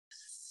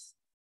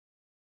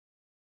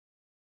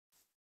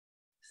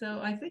So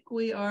I think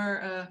we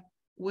are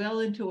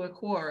well into a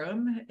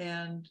quorum,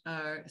 and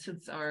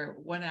since our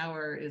 1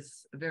 hour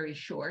is very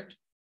short,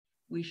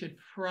 we should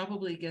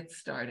probably get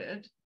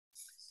started.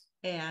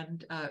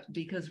 And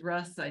because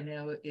Russ, I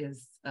know,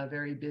 is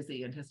very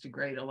busy and has to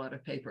grade a lot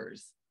of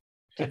papers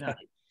tonight,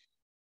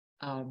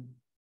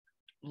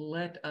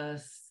 let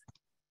us,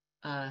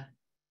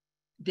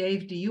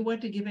 Dave, do you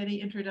want to give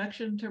any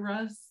introduction to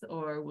Russ,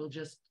 or we'll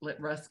just let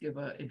Russ give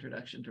an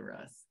introduction to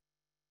Russ?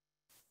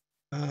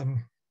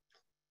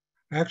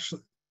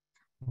 Actually,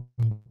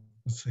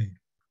 let's see.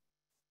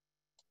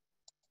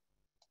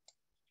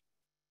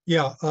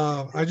 Yeah,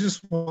 I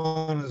just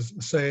want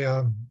to say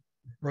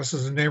Russ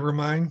is a neighbor of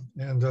mine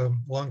and a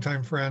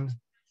longtime friend,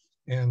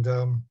 and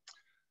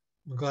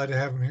we're glad to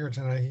have him here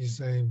tonight. He's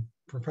a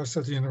professor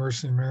at the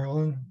University of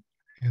Maryland,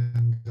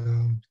 and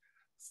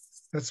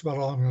that's about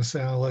all I'm going to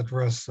say. I'll let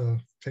Russ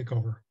take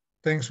over.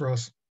 Thanks,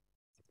 Russ.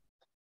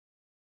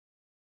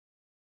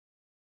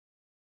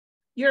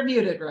 You're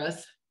muted,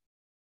 Russ.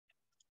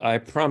 I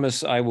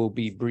promise I will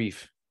be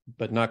brief,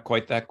 but not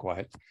quite that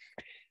quiet.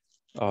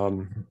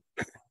 I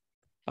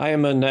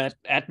am an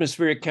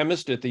atmospheric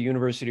chemist at the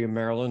University of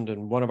Maryland,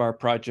 and one of our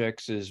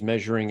projects is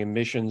measuring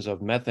emissions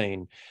of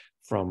methane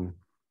from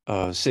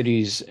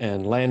cities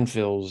and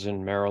landfills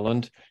in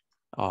Maryland.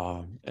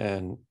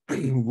 And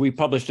we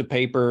published a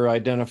paper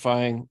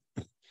identifying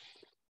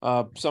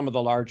some of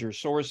the larger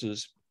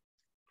sources.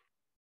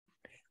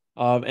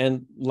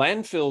 And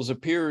landfills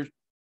appear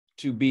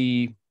to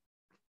be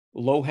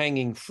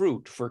low-hanging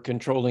fruit for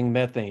controlling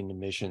methane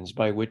emissions,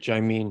 by which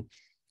I mean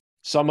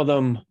some of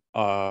them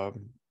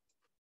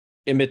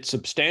emit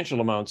substantial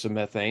amounts of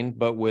methane,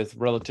 but with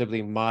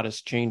relatively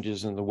modest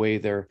changes in the way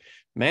they're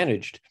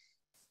managed.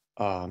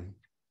 The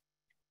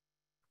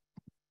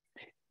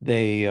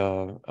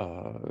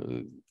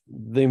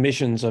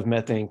emissions of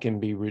methane can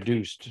be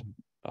reduced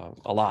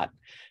a lot.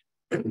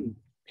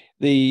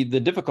 The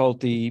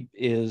difficulty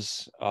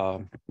is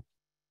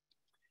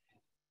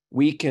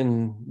we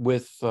can,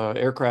 with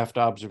aircraft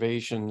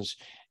observations,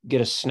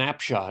 get a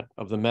snapshot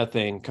of the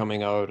methane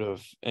coming out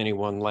of any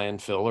one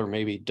landfill, or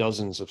maybe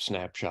dozens of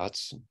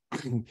snapshots.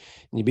 And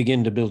you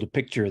begin to build a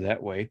picture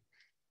that way.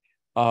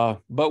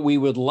 But we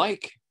would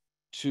like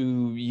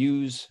to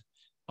use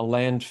a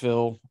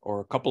landfill or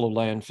a couple of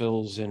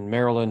landfills in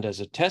Maryland as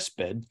a test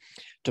bed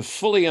to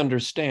fully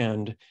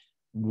understand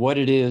what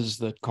it is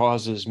that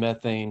causes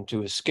methane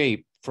to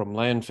escape from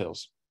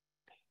landfills.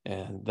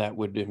 And that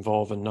would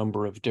involve a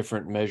number of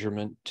different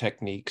measurement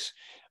techniques.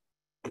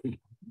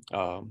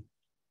 And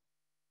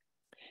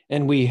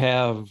we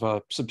have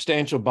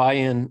substantial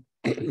buy-in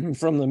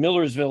from the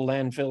Millersville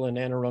landfill in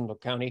Anne Arundel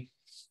County.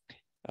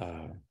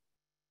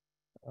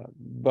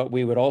 But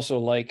we would also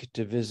like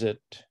to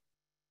visit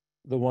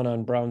the one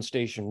on Brown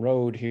Station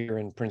Road here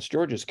in Prince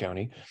George's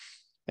County.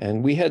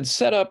 And we had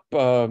set up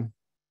a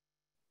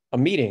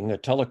meeting, a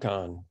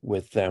telecon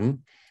with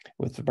them,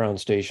 with the Brown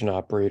Station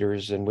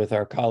operators and with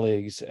our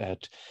colleagues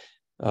at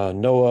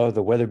NOAA,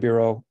 the Weather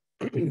Bureau,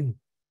 the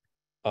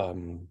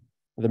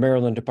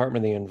Maryland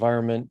Department of the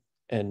Environment,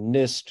 and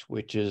NIST,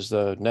 which is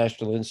the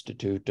National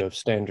Institute of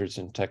Standards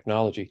and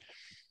Technology,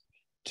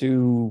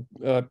 to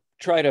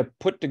try to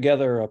put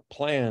together a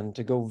plan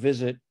to go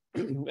visit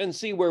and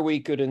see where we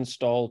could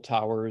install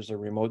towers or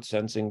remote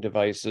sensing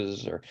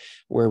devices, or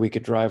where we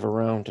could drive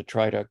around to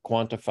try to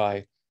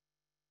quantify,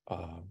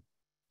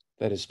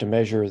 that is, to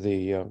measure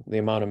the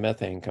amount of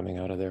methane coming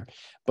out of there.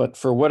 But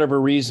for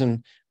whatever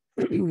reason,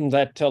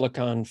 that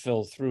telecon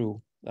fell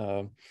through.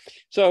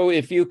 So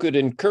if you could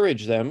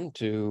encourage them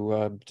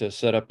to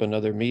set up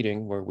another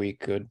meeting where we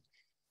could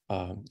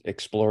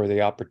explore the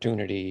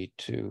opportunity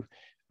to,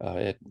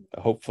 at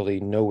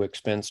hopefully no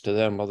expense to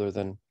them other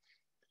than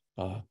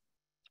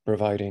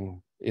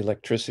providing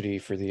electricity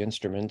for the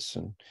instruments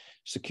and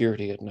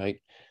security at night,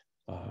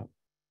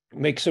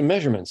 make some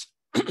measurements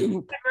of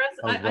the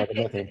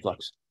methane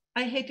flux.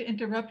 I hate to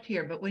interrupt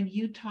here, but when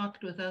you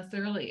talked with us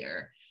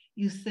earlier,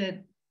 you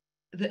said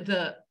that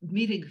the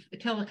meeting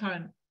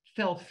telecon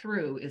fell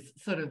through is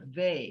sort of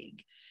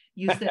vague.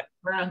 You said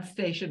Brown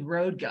Station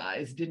Road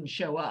guys didn't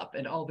show up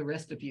and all the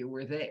rest of you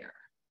were there.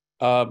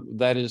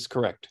 That is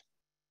correct.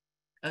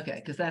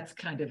 Okay, because that's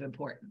kind of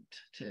important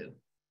too.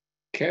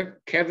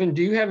 Kevin,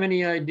 do you have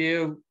any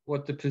idea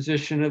what the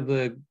position of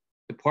the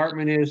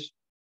department is?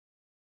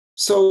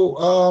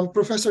 So,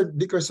 Professor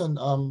Dickerson,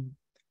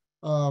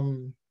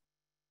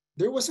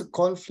 there was a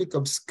conflict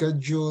of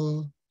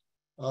schedule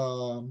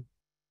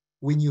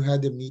when you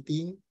had a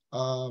meeting.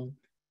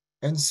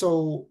 And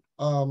so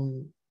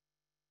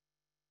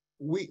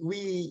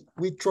we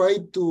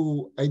tried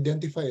to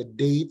identify a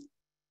date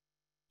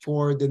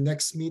for the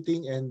next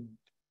meeting, and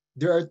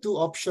there are two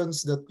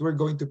options that we're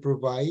going to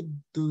provide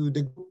to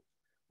the group,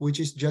 which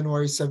is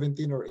January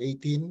 17 or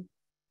 18.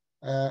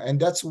 And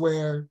that's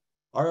where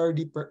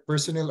RRD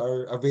personnel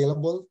are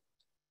available.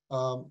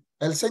 I'll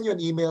send you an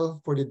email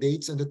for the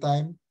dates and the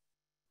time.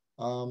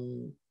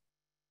 Your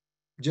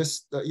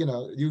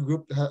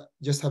group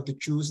just have to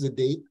choose the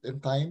date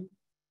and time.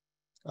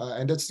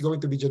 And that's going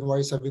to be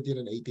January 17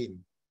 and 18.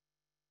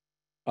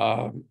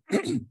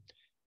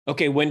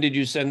 Okay, when did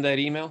you send that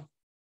email?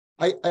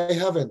 I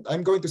haven't.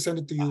 I'm going to send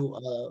it to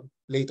you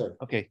later.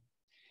 Okay.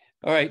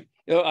 All right.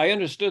 I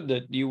understood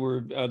that you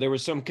were there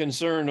was some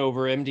concern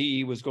over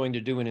MDE was going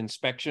to do an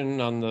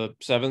inspection on the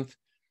 7th.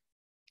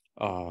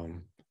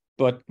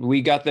 But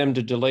we got them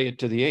to delay it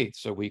to the 8th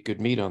so we could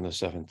meet on the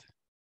 7th.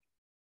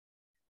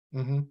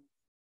 Mm-hmm.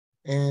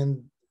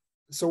 And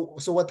so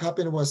what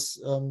happened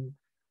was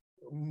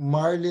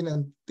Marlene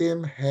and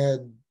Tim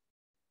had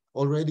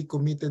already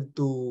committed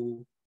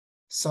to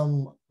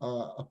some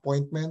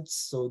appointments,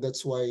 so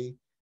that's why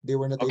they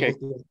were not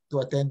able to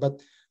attend.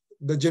 But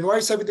the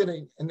January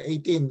 17 and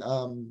 18,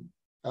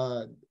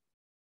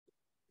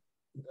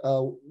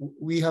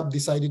 we have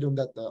decided on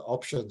that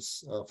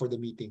options for the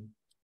meeting.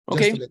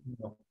 Okay, just to let you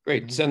know.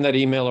 Great. Mm-hmm. Send that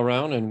email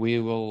around, and we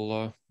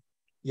will.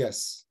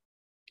 Yes,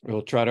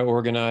 we'll try to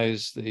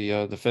organize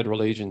the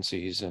federal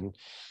agencies and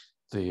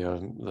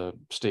the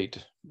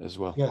state as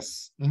well.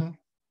 Yes. Mm-hmm.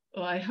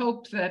 Well, I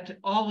hope that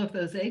all of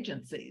those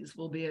agencies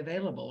will be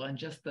available on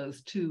just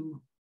those 2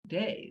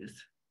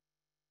 days.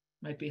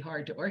 Might be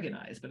hard to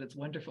organize, but it's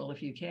wonderful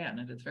if you can,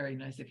 and it's very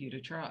nice of you to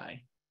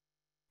try.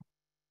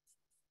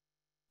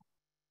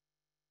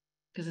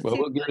 Because well,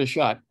 we'll give it a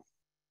shot.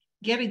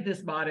 Getting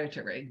this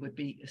monitoring would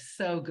be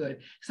so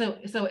good. So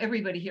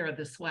everybody here on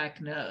the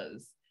SWAC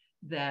knows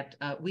that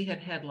we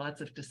had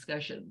lots of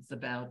discussions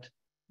about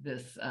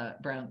this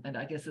Brown, and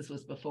I guess this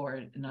was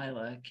before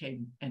Nyla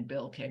came and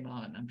Bill came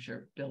on. I'm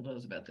sure Bill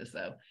knows about this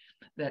though,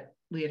 that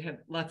we had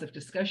lots of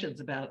discussions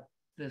about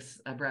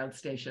this Brown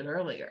station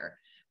earlier,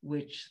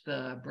 which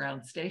the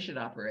Brown station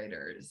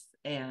operators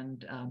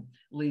and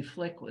Lee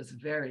Flick was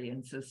very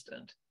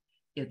insistent.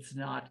 It's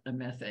not a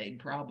methane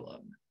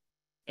problem.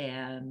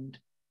 And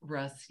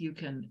Russ, you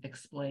can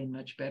explain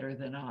much better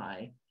than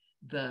I.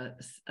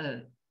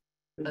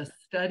 A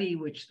study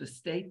which the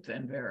state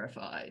then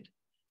verified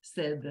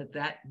said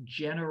that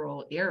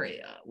general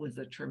area was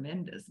a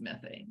tremendous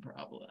methane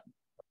problem.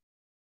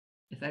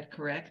 Is that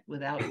correct?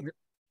 Without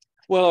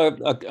well,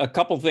 a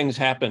couple things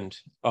happened.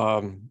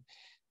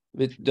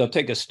 They'll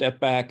take a step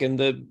back, and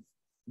the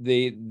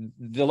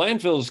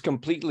landfill is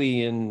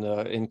completely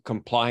in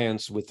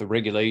compliance with the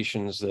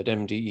regulations that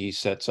MDE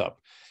sets up.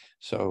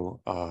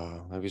 So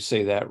I would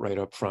say that right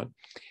up front.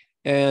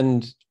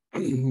 And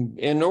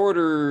in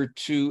order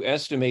to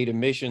estimate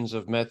emissions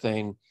of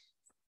methane,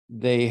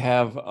 they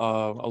have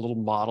a little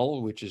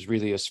model, which is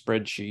really a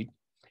spreadsheet,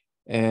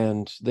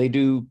 and they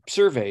do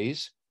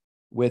surveys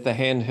with a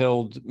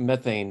handheld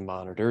methane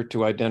monitor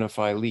to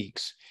identify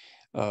leaks.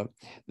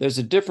 There's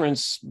a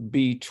difference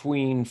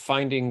between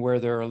finding where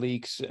there are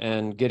leaks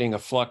and getting a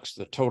flux,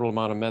 the total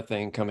amount of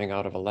methane coming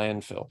out of a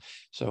landfill.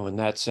 So in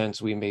that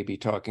sense, we may be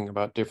talking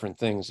about different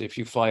things. If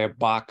you fly a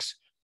box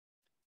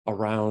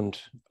around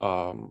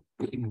a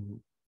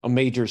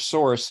major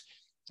source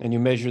and you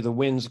measure the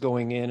winds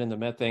going in and the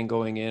methane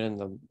going in and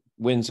the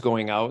winds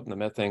going out and the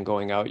methane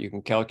going out, you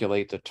can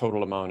calculate the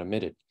total amount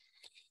emitted.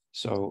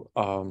 So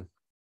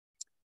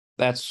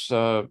that's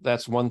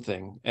one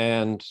thing.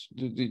 And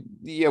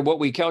yeah, what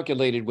we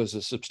calculated was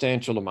a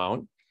substantial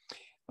amount.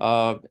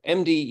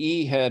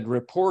 MDE had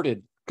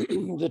reported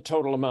the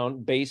total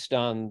amount based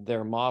on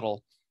their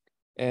model,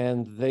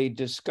 and they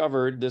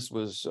discovered, this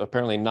was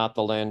apparently not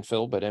the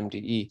landfill, but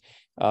MDE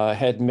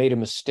had made a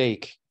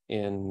mistake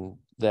in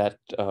that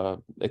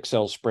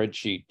Excel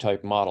spreadsheet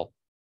type model.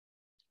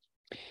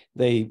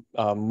 They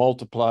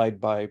multiplied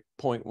by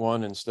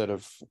 0.1 instead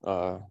of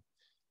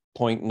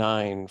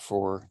 0.9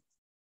 for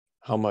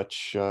how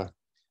much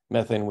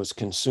methane was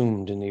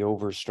consumed in the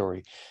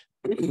overstory.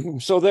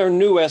 So their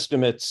new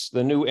estimates,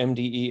 the new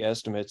MDE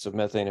estimates of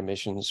methane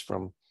emissions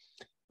from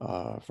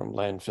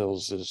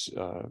landfills is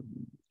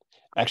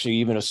actually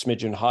even a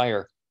smidgen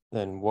higher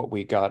than what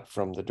we got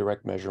from the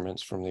direct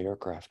measurements from the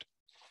aircraft.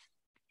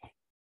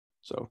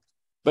 So,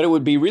 but it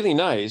would be really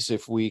nice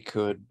if we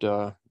could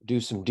do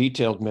some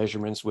detailed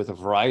measurements with a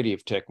variety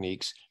of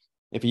techniques.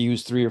 If you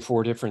use 3 or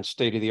 4 different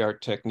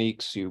state-of-the-art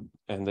techniques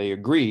and they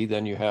agree,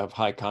 then you have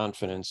high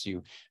confidence.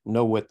 You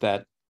know what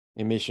that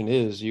emission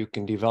is. You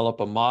can develop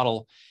a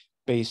model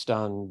based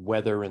on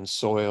weather and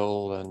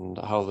soil and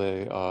how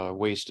the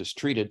waste is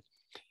treated.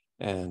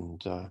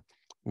 And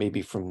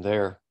maybe from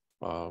there,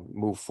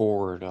 move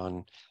forward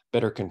on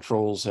better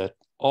controls at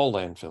all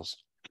landfills.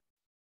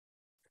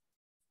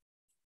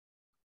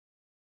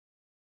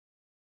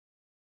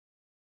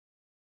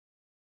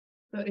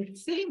 So it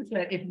seems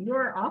that if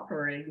you're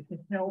offering to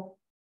help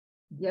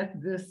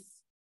get this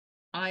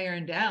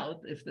ironed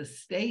out, if the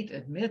state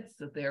admits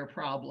that there are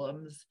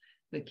problems,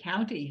 the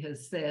county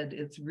has said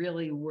it's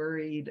really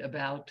worried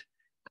about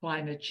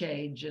climate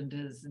change and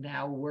is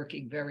now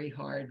working very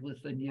hard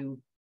with the new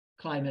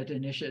climate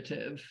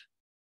initiative.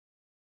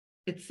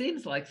 It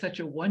seems like such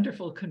a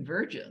wonderful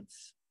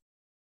convergence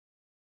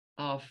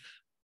of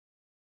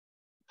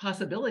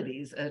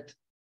possibilities at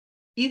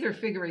either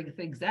figuring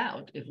things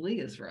out, if Lee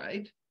is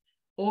right,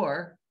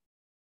 or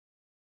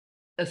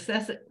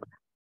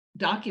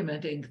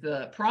documenting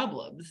the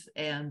problems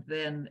and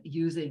then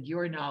using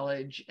your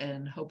knowledge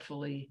and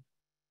hopefully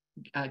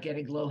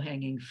getting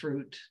low-hanging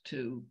fruit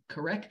to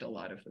correct a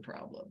lot of the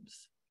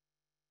problems.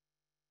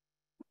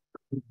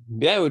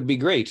 Yeah, it would be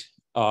great.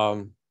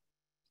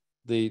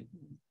 There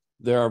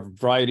are a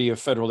variety of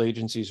federal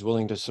agencies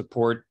willing to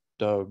support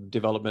the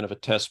development of a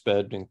test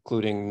bed,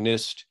 including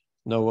NIST,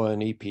 NOAA,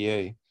 and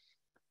EPA.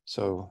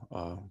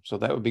 So, so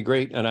that would be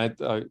great. And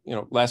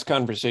last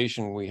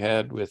conversation we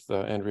had with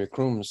Andrea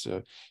Crooms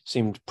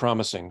seemed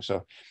promising.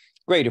 So,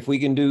 great. If we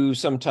can do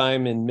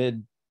sometime in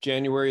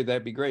mid-January,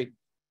 that'd be great.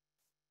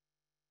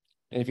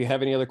 And if you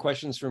have any other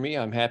questions for me,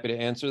 I'm happy to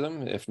answer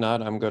them. If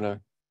not, I'm going to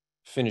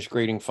finish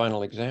grading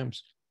final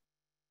exams.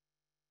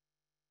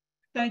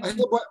 Thank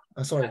you.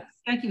 Sorry.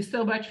 Thank you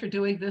so much for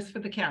doing this for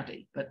the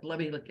county. But let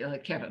me look,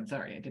 Kevin,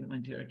 sorry, I didn't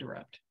want to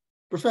interrupt.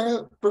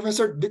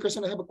 Professor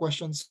Dickerson, I have a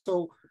question.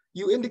 So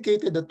you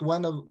indicated that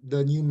one of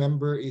the new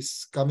member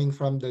is coming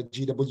from the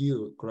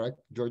GW,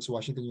 correct? George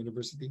Washington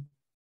University.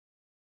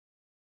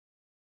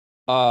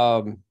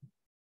 I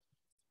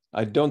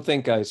don't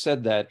think I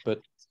said that,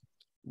 but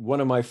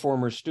one of my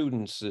former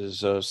students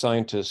is a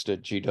scientist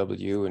at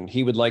GW, and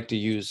he would like to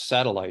use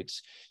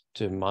satellites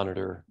to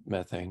monitor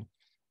methane.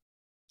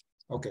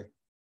 Okay.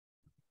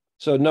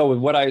 So no,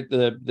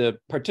 the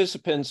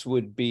participants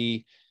would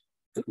be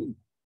the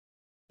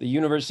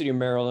University of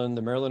Maryland,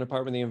 the Maryland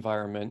Department of the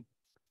Environment,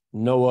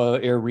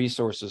 NOAA Air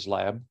Resources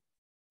Lab,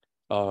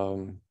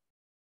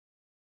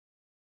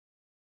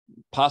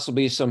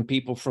 possibly some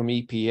people from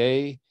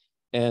EPA,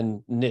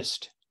 and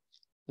NIST.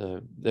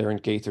 They're in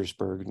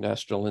Gaithersburg,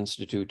 National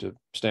Institute of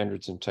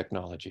Standards and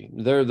Technology.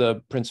 They're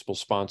the principal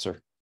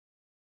sponsor.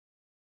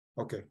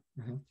 Okay,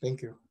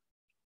 thank you.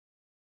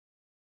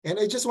 And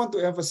I just want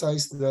to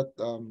emphasize that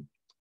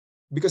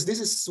because this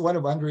is one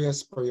of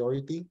Andrea's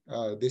priority,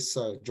 this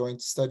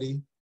joint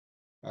study,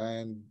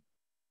 and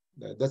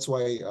that's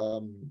why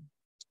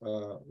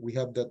we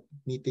have that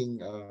meeting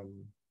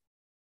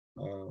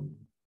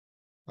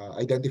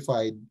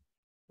identified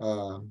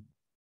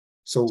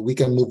so we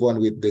can move on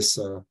with this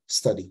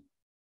study.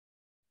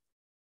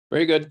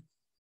 Very good.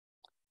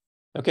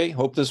 Okay,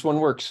 hope this one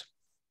works.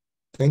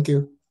 Thank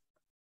you.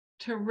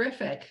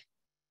 Terrific.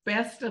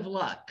 Best of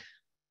luck.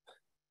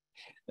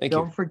 Thank you.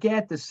 Don't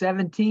forget, the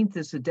 17th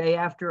is the day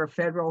after a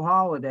federal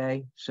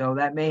holiday, so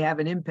that may have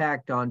an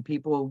impact on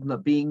people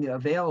not being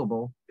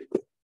available.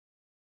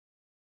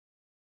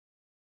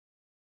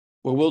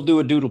 Well, we'll do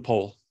a doodle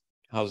poll.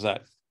 How's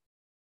that?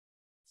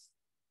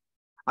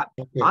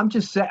 I'm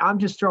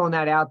just throwing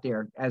that out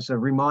there as a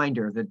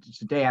reminder that it's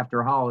the day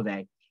after a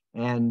holiday.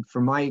 And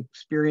from my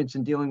experience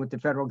in dealing with the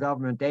federal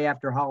government, day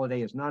after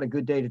holiday is not a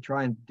good day to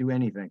try and do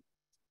anything,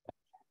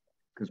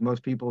 because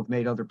most people have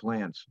made other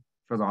plans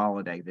for the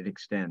holiday that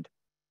extend.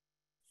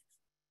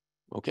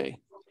 Okay.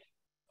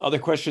 Other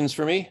questions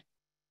for me?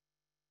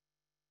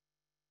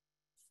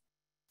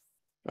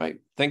 All right.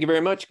 Thank you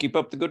very much. Keep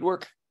up the good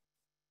work.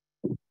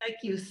 Thank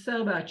you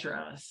so much,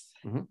 Ross.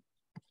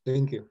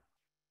 Thank you.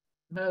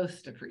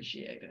 Most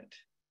appreciated.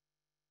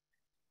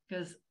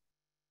 Because,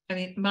 I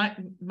mean,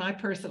 my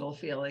personal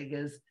feeling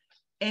is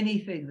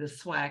anything the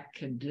SWAC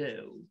can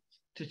do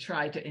to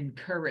try to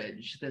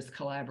encourage this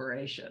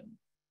collaboration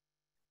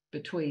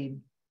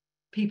between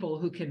people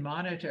who can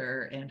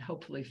monitor and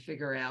hopefully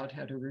figure out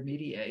how to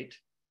remediate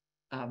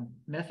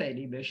methane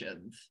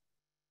emissions,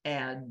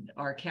 and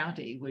our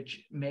county,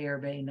 which may or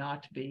may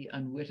not be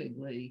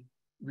unwittingly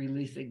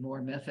releasing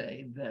more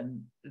methane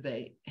than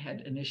they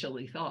had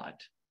initially thought,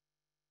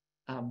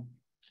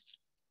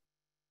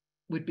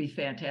 would be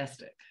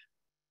fantastic.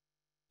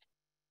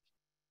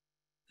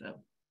 So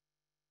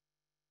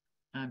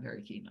I'm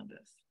very keen on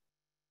this.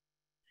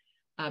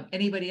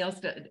 Anybody else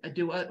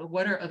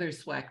what are other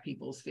SWAC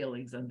people's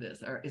feelings on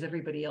this? Is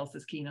everybody else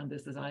as keen on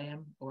this as I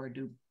am, or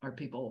are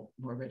people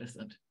more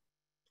reticent?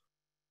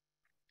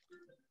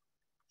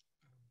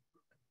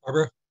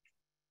 Barbara?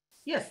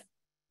 Yes,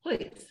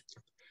 please.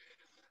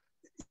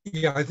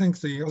 Yeah, I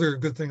think the other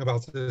good thing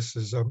about this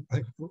is I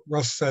think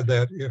Russ said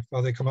that if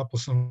they come up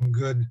with some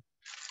good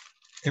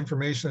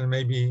information and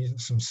maybe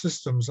some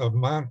systems of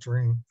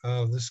monitoring,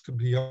 this could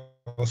be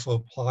also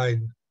applied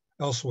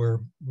elsewhere,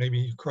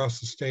 maybe across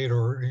the state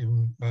or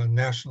even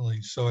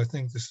nationally. So I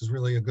think this is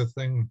really a good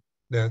thing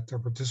that they're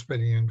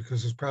participating in,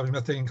 because there's probably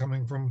methane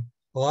coming from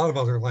a lot of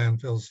other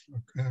landfills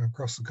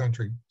across the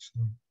country. So.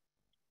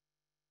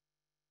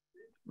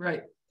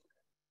 Right.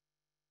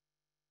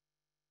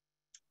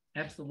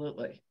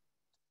 Absolutely.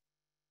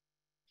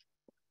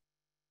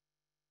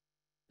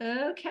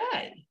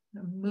 Okay,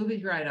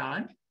 moving right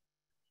on.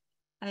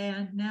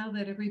 And now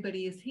that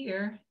everybody is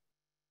here,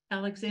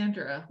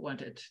 Alexandra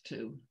wanted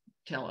to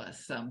tell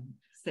us some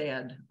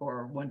sad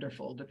or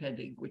wonderful,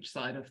 depending which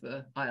side of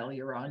the aisle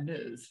you're on,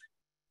 news.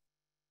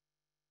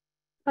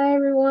 Hi,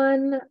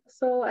 everyone.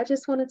 So I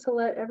just wanted to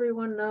let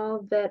everyone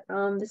know that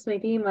this may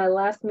be my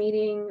last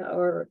meeting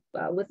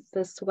with the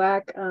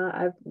SWAC.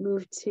 I've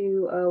moved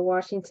to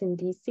Washington,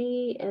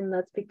 D.C., and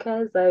that's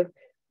because I've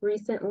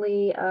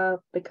recently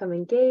become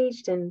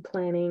engaged and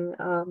planning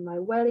my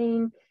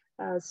wedding.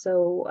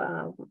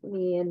 So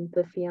me and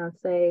the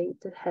fiance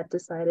had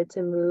decided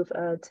to move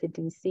to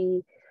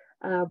D.C.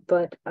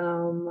 But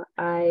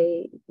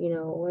I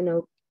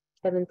know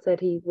Kevin said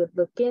he would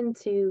look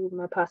into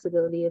my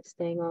possibility of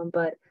staying on,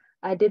 but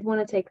I did want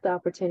to take the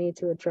opportunity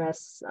to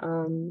address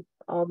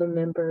all the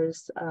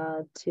members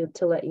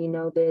to let you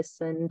know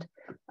this. And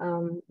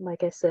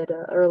like I said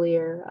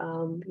earlier,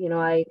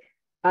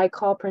 I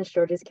call Prince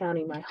George's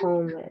County my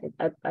home.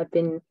 I've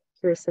been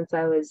here since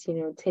I was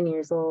 10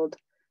 years old,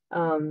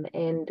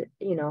 and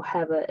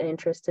have an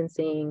interest in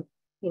seeing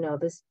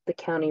the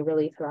county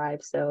really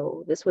thrive.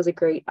 So this was a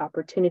great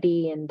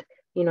opportunity, and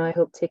I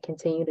hope to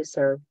continue to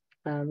serve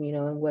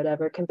in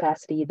whatever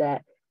capacity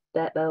that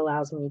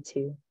allows me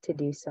to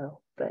do so.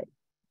 But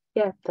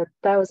yeah,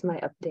 that was my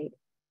update.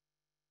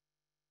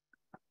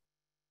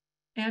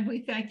 And we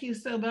thank you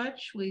so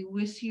much. We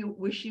wish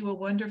you a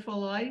wonderful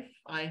life.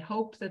 I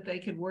hope that they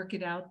could work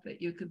it out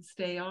that you could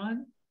stay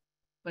on,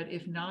 but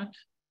if not,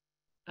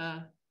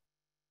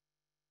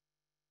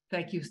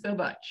 thank you so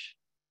much.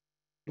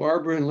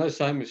 Barbara,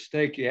 unless I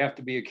mistake, you have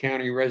to be a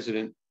county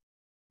resident.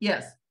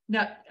 Yes.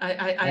 No,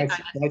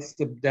 That's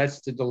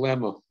the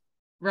dilemma.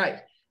 Right.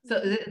 So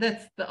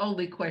that's the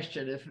only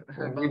question. If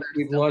her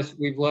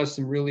we've lost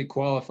some really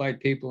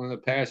qualified people in the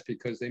past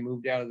because they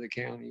moved out of the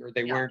county or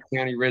they weren't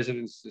county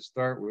residents to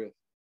start with.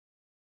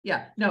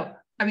 Yeah. No.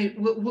 I mean,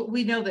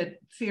 we know that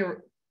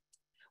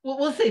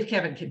we'll see if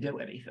Kevin can do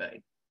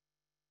anything.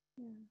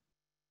 Yeah.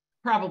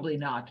 Probably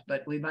not,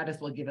 but we might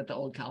as well give it the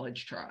old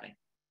college try.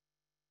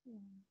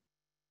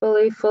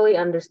 Fully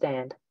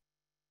understand.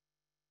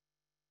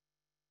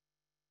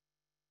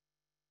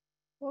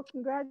 Well,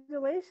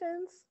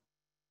 congratulations.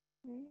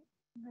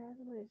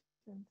 Congratulations.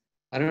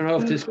 I don't know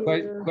if this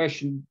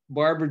question,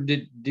 Barbara,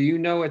 do you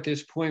know at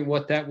this point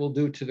what that will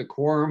do to the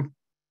quorum?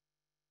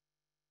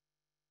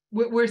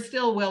 We're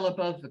still well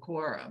above the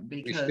quorum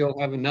because we still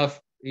have enough,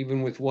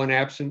 even with one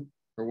absent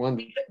or one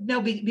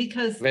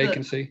because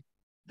vacancy.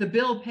 The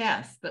bill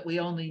passed that we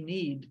only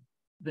need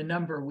the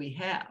number we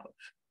have.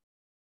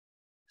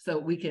 So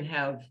we can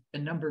have a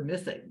number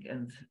missing.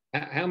 And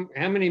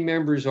how many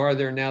members are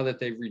there now that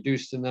they've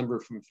reduced the number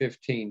from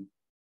 15?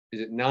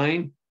 Is it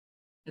 9?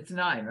 It's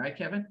 9, right,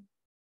 Kevin?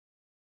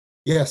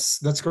 Yes,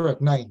 that's correct.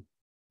 9.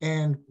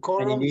 And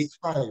quorum is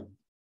 5.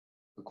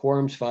 The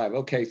quorum's 5.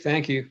 Okay,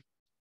 thank you.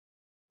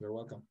 You're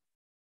welcome.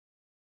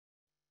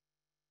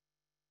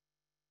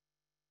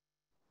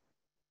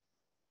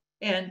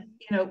 And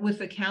with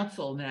the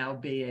council now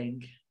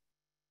being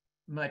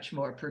much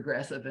more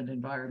progressive and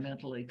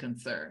environmentally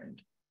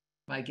concerned,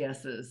 my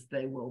guess is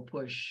they will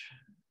push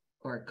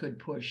or could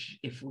push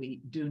if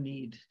we do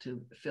need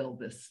to fill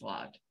this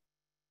slot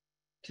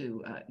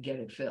to get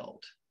it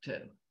filled too,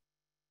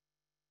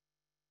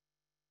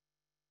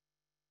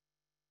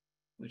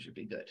 which would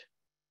be good.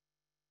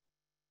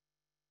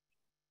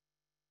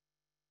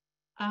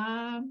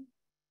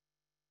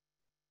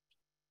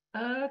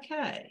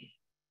 Okay,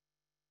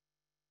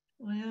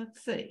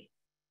 let's see.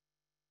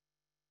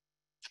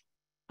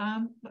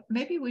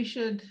 Maybe we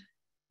should,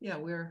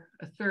 we're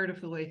a third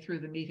of the way through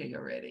the meeting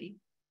already.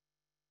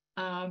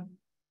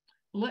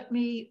 Let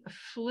me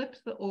flip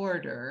the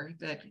order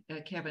that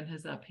Kevin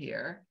has up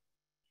here,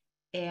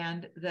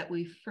 and that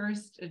we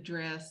first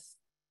address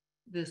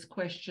this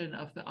question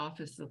of the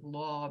Office of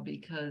Law,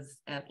 because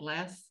at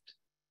last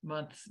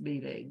month's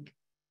meeting,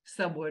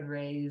 someone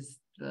raised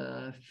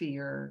the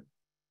fear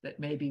that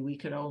maybe we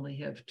could only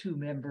have 2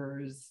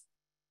 members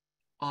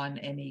on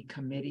any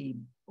committee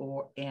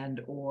or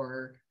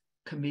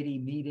committee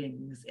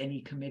meetings. Any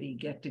committee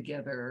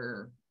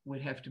get-together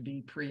would have to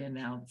be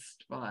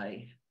pre-announced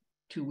by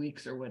 2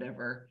 weeks or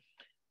whatever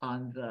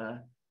on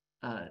the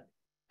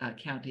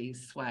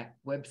county's SWAC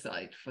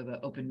website for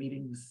the open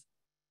meetings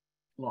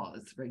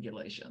laws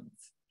regulations.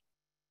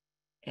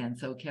 And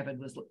so Kevin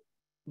was,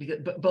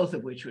 both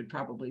of which would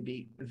probably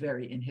be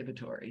very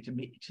inhibitory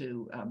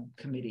to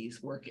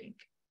committees working.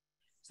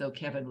 So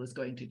Kevin was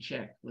going to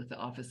check with the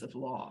Office of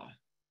Law.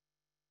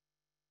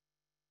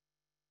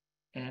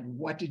 And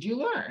what did you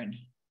learn?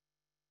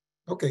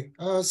 Okay,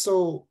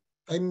 so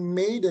I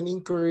made an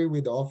inquiry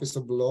with the Office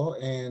of Law,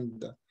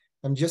 and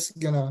I'm just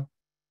gonna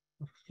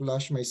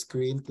flash my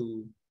screen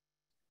to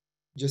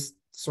just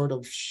sort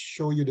of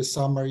show you the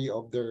summary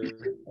of their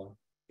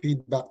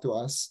feedback to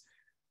us.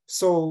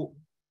 So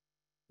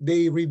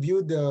they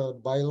reviewed the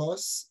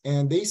bylaws,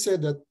 and they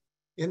said that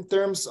in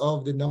terms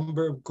of the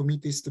number of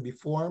committees to be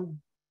formed,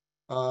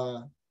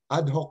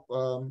 ad hoc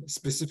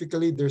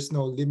specifically, there's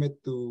no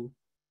limit to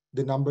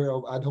the number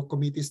of ad hoc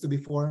committees to be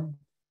formed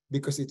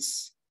because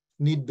it's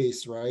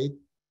need-based, right?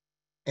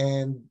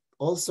 And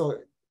also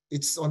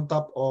it's on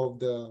top of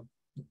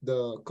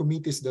the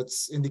committees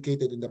that's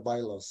indicated in the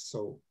bylaws.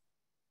 So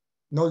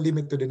no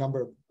limit to the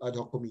number of ad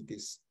hoc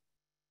committees.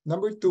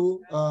 Number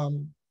 2,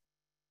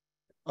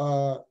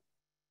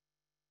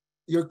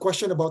 your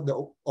question about the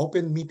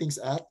Open Meetings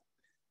Act,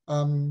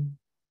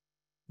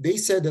 they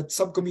said that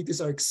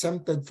subcommittees are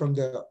exempted from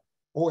the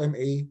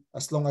OMA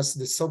as long as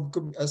the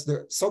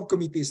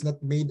subcommittee is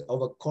not made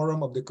of a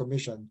quorum of the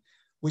commission,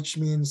 which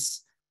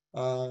means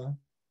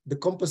the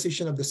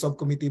composition of the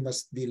subcommittee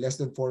must be less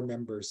than 4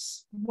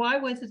 members. Why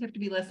does it have to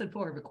be less than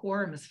 4? If a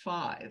quorum is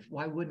 5,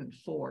 why wouldn't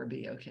 4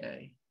 be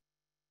okay?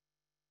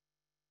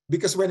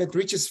 Because when it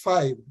reaches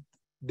 5,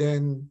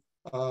 then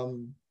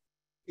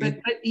but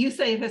you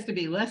say it has to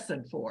be less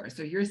than 4,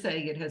 so you're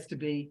saying it has to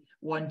be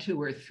 1, 2,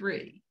 or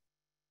 3.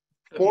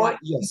 4,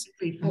 yes.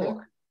 Be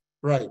 4.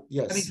 Right,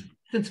 yes. I mean,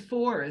 since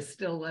 4 is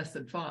still less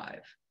than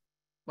 5,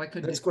 why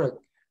couldn't That's it? correct.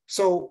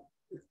 So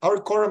our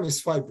quorum is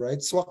 5, right?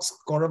 SWAC's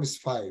quorum is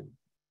 5.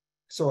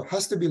 So it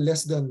has to be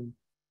less than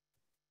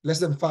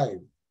 5.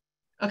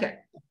 Okay,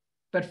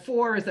 but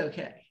 4 is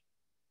okay.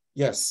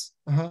 Yes.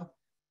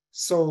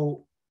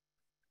 So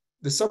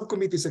the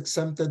subcommittee is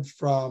exempted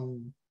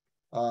from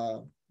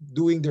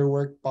doing their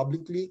work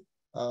publicly.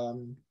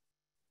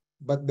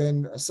 But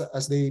then,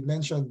 as they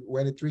mentioned,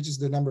 when it reaches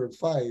the number of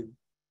 5,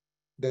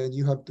 then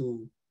you have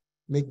to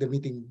make the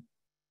meeting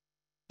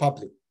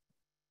public.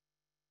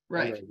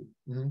 Right.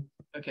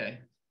 Okay.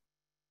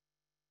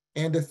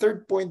 And the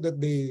third point that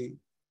they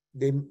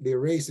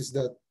raise is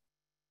that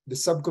the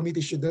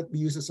subcommittee should not be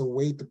used as a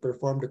way to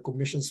perform the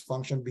commission's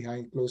function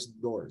behind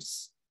closed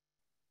doors.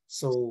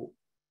 So,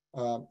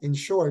 in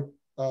short,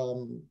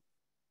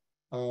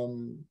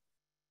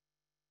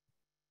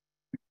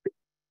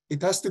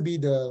 it has to be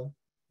the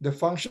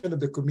function of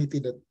the committee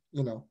that,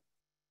 you know,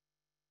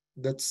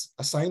 that's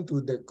assigned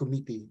to the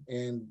committee.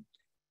 And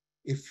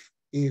if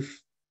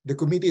the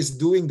committee is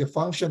doing the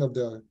function of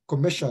the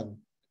commission,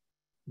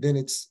 then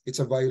it's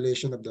a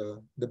violation of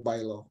the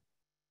bylaw.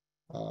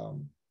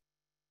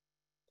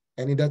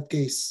 And in that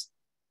case,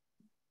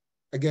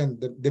 again,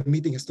 the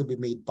meeting has to be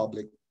made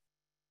public.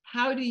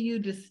 How do you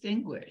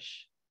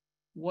distinguish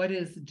what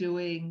is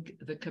doing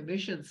the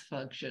commission's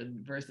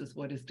function versus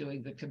what is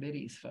doing the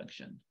committee's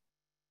function?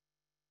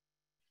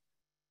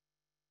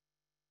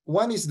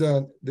 One is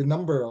the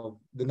number of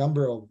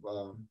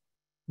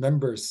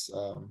members.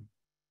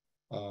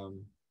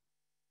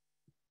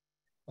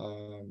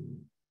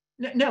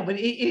 No, but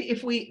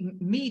if we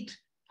meet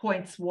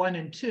points 1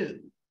 and 2,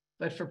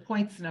 but for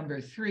points number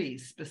 3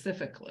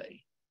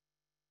 specifically.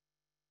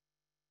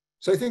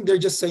 So I think they're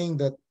just saying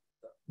that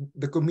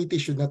the committee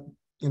should not,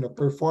 you know,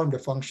 perform the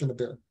function of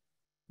the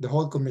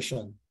whole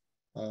commission.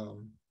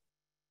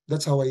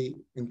 That's how I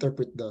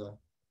interpret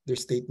their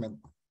statement.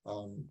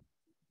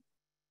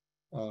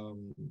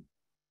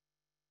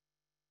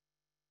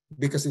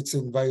 Because it's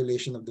in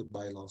violation of the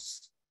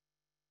bylaws.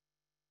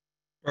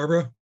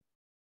 Barbara?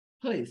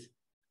 Please.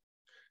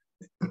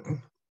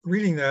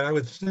 Reading that, I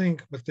would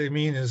think what they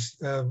mean is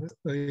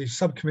the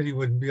subcommittee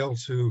would be able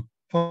to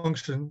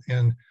function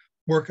and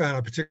work on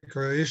a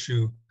particular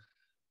issue,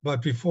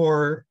 but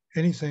before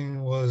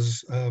anything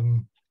was,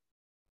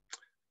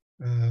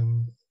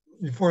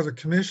 before the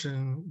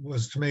commission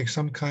was to make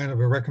some kind of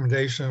a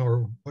recommendation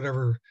or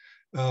whatever,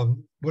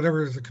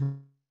 whatever the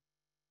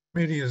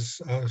committee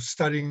is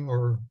studying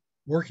or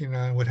working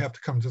on would have to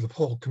come to the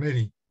full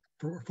committee,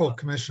 full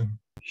commission.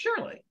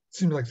 Surely.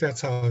 Seems like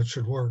that's how it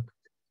should work.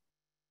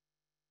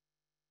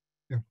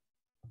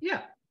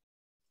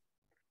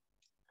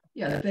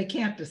 Yeah, they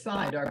can't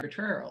decide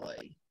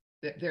arbitrarily.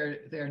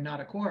 They're not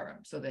a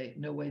quorum, so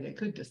no way they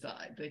could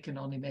decide. They can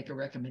only make a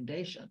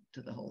recommendation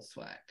to the whole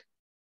SWAC.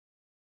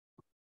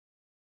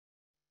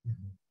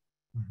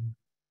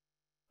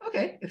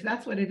 Okay, if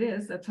that's what it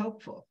is, that's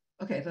hopeful.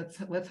 Okay,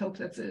 let's hope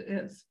that's it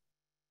is.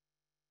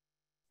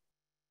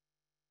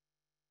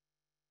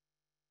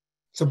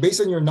 So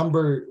based on your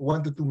number,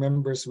 1 to 2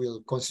 members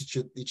will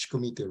constitute each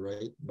committee,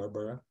 right,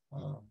 Barbara?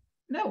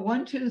 No,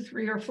 1, 2,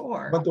 3, or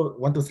 4.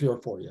 1 to 3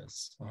 or 4,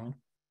 yes.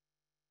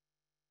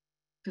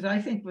 Because I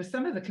think with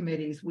some of the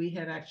committees, we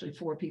had actually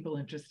 4 people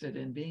interested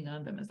in being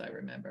on them, as I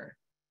remember.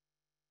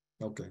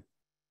 Okay.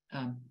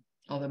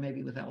 Although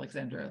maybe with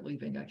Alexandra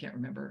leaving, I can't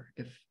remember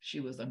if she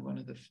was on one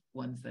of the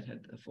ones that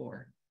had the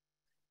 4,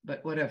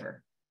 but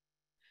whatever.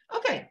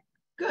 Okay,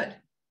 good.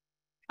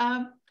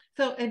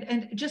 So,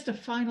 and just a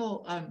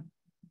final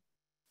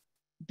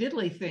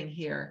diddly thing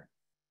here.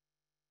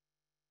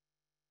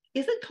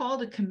 Is it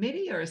called a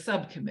committee or a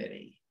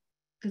subcommittee?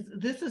 Because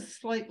this is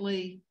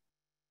slightly,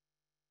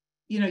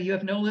 you know, you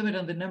have no limit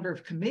on the number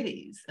of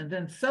committees, and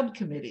then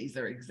subcommittees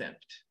are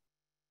exempt.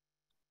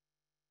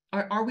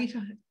 Are we?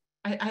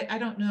 I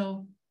don't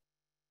know.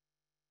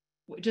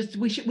 Just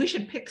we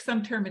should pick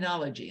some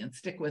terminology and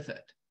stick with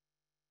it.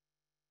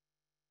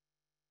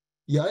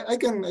 Yeah, I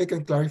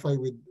can clarify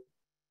with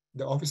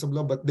the Office of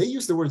Law, but they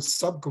use the word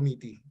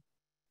subcommittee.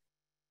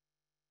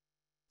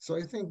 So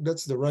I think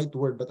that's the right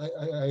word, but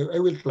I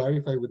will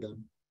clarify with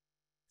them.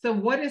 So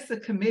what is the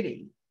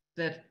committee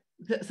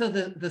so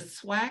the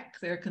SWAC,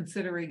 they're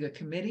considering a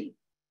committee?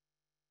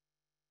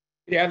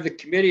 You have the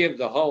committee of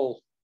the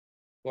whole,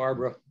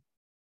 Barbara,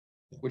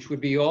 which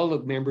would be all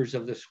the members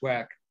of the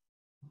SWAC.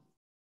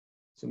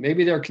 So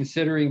maybe they're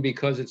considering,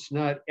 because it's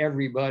not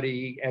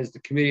everybody as the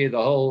committee of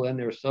the whole and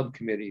their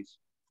subcommittees.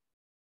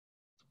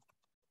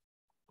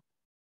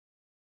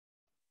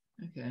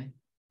 Okay.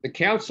 The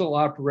council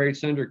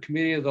operates under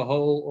committee of the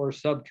whole or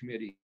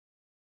subcommittee.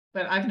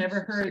 But I've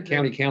never heard the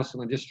county council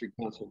and district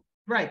council.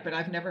 Right, but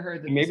I've never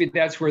heard that. Maybe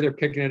that's where they're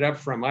picking it up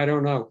from. I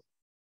don't know.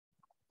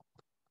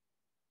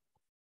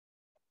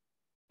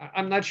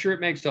 I'm not sure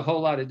it makes a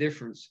whole lot of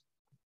difference.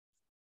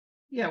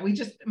 Yeah, we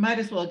just might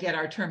as well get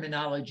our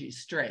terminology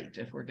straight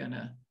if we're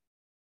gonna.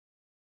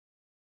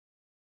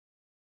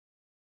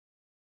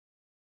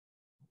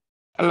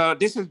 Hello,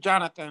 this is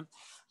Jonathan.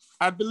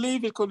 I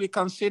believe it could be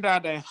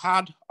considered a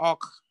ad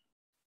hoc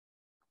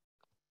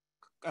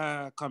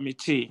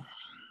committee.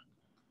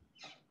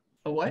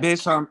 A what?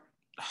 Based on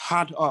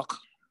ad hoc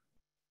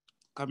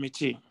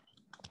committee.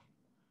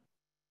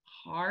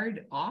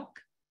 Hard hoc?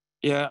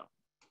 Yeah.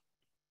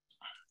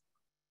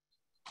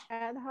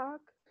 Ad hoc?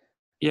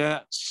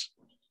 Yes.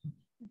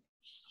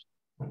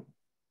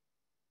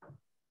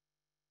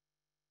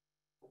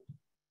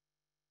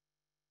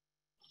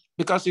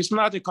 Because it's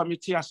not a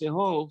committee as a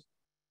whole.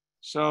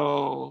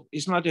 So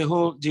it's not the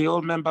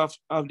whole member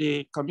of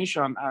the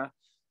commission are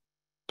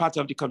part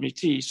of the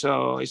committee.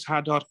 So it's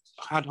ad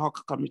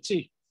hoc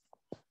committee.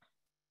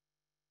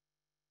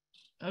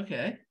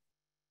 Okay.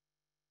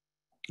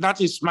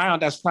 That is my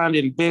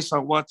understanding based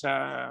on what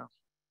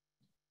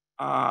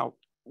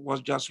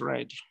was just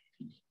read.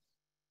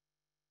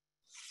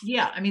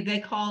 Yeah, I mean,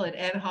 they call it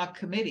ad hoc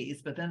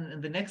committees, but then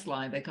in the next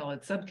line, they call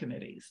it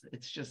subcommittees.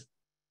 It's just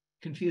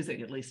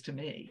confusing, at least to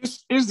me.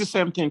 It's the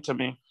same thing to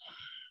me.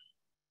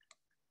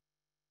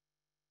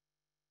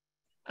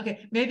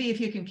 Okay, maybe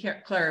if you can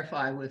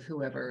clarify with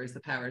whoever is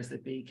the powers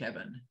that be,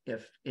 Kevin,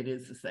 if it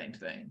is the same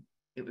thing,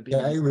 it would be.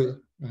 Yeah, I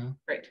will.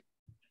 Great.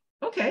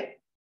 Okay,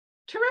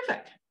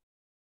 terrific.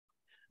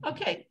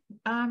 Okay,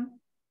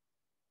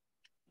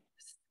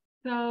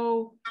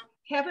 so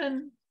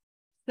Kevin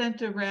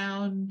sent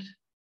around,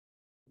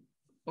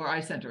 or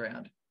I sent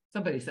around,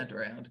 somebody sent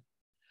around,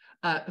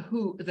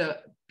 who the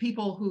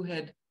people who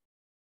had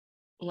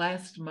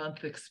last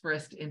month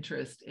expressed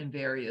interest in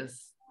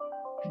various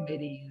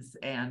committees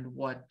and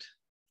what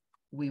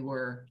we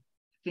were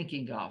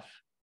thinking of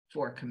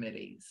for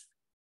committees.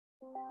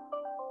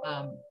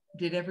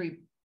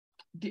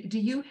 Do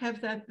you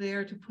have that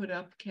there to put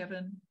up,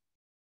 Kevin?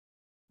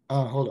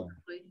 Hold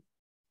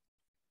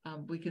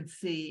on. We can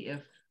see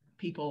if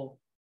people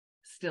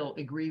still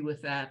agree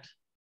with that.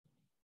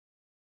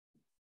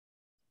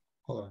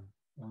 Hold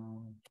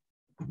on.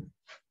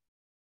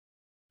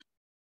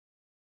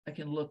 I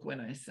can look when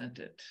I sent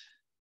it.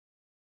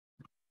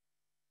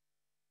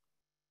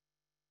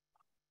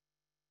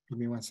 Give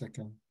me 1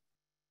 second.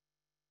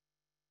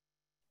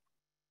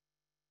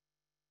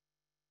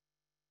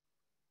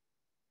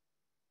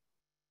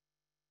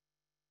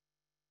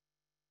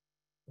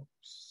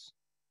 Oops.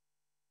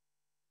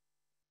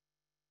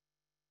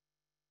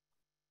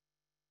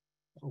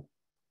 Oh,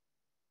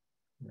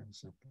 1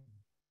 second.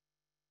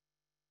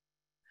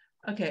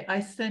 Okay, I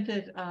sent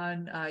it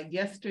on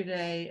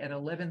yesterday at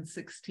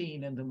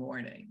 11:16 in the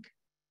morning.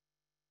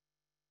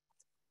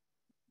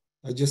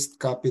 I just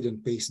copied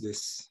and pasted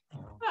this.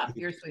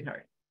 You're a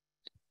sweetheart.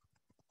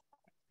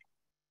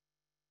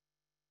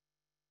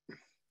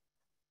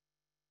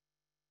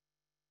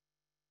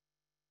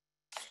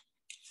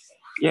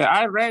 Yeah,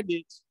 I read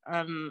it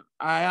and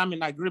I am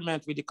in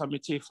agreement with the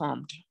committee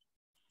formed.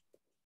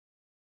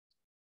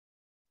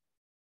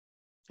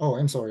 Oh,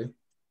 I'm sorry.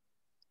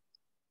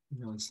 Give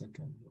me 1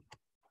 second.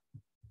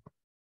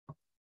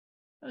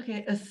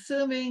 Okay,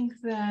 assuming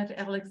that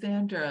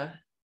Alexandra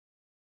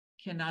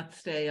cannot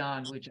stay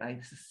on, which I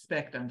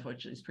suspect,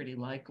 unfortunately, is pretty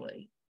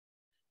likely.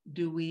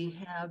 Do we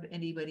have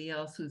anybody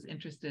else who's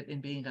interested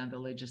in being on the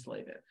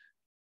legislative?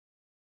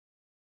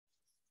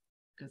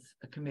 Because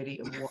a committee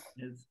of one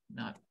is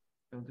not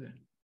so good.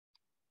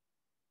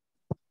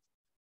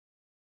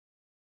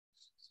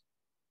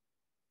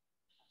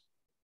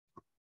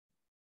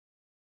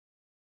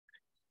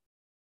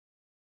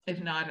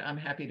 If not, I'm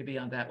happy to be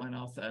on that one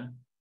also.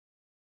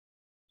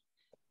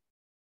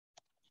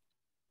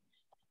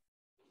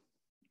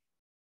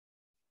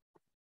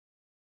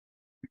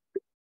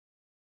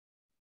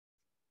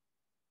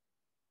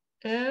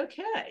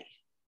 Okay.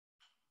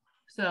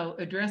 So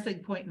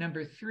addressing point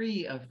number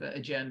 3 of the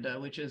agenda,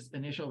 which is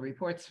initial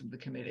reports from the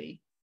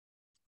committee.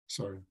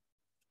 Sorry.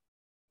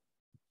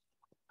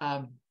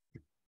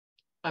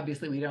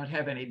 Obviously, we don't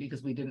have any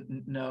because we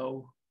didn't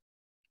know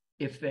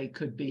if they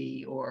could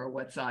be or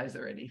what size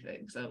or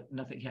anything. So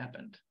nothing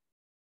happened.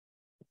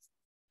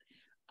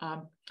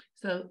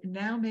 So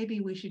now maybe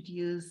we should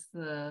use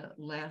the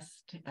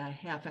last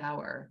half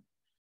hour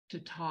to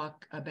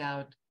talk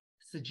about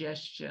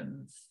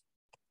suggestions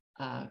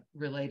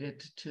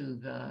related to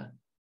the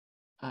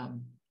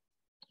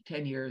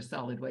 10-year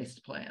solid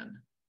waste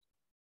plan.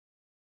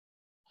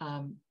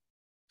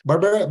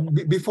 Barbara,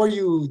 before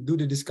you do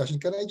the discussion,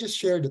 can I just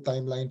share the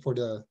timeline for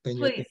the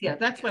 10-year? Please, yeah,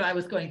 that's what I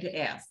was going to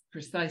ask,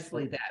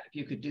 precisely that, if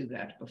you could do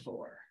that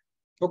before.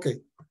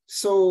 Okay,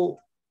 so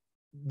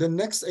the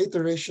next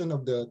iteration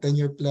of the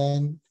 10-year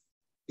plan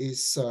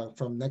is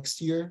from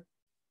next year.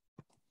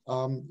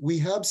 We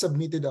have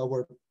submitted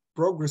our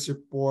progress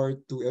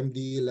report to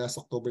MD last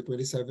October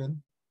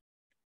 27,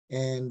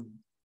 and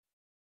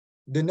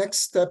the next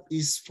step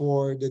is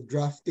for the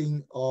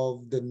drafting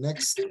of the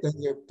next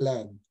 10-year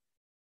plan,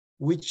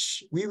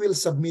 which we will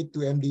submit to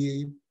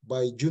MDA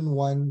by June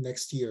 1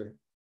 next year.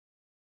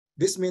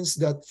 This means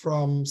that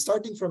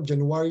starting from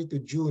January to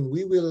June,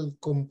 we will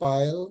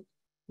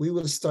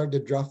start the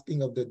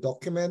drafting of the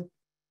document.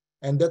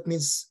 And that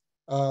means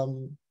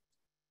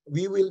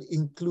we will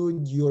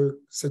include your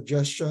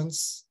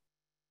suggestions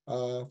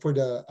for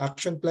the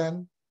action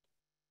plan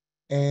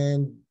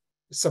and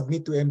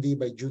submit to MDA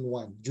by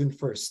June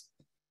 1st.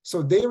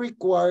 So they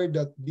require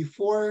that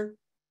before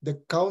the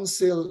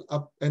council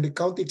and the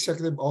county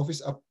executive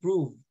office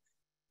approve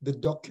the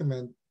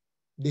document,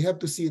 they have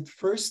to see it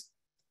first,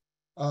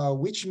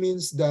 which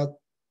means that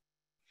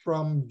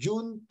from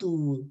June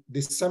to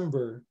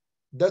December,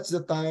 that's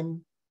the time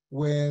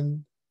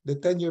when the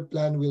 10-year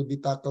plan will be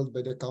tackled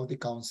by the county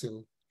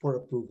council for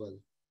approval.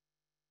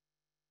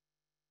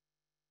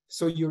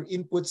 So your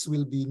inputs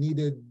will be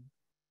needed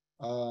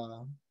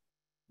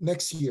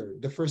next year,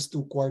 the first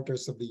 2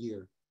 quarters of the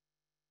year.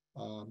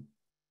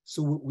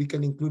 So we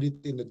can include it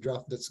in the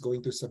draft that's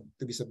going to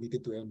be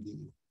submitted to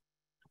MDE.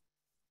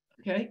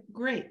 Okay,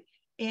 great.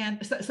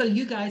 And so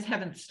you guys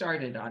haven't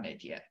started on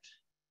it yet?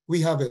 We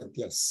haven't,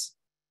 yes.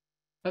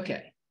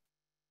 Okay.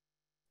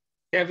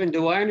 Kevin,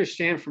 do I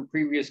understand from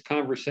previous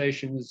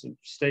conversations and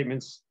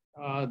statements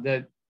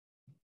that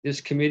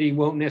this committee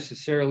won't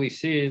necessarily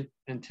see it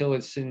until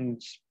it's in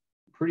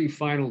pretty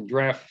final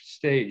draft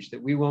stage,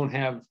 that we won't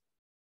have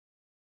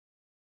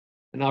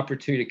an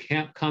opportunity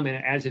to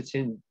comment as it's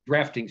in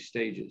drafting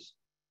stages?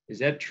 Is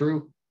that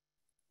true?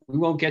 We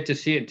won't get to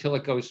see it until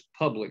it goes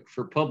public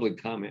for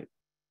public comment.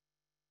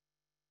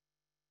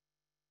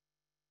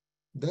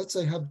 That's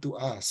I have to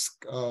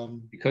ask.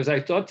 Because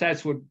I thought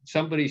that's what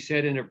somebody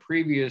said in a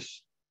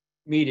previous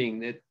meeting,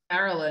 that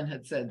Marilyn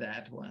had said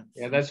that once.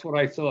 Yeah, that's what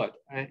I thought.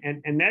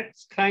 And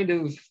that's kind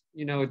of,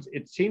 you know,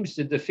 it seems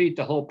to defeat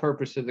the whole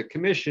purpose of the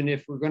commission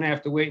if we're going to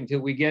have to wait until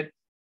we get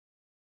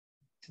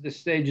to the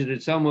stage that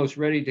it's almost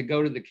ready to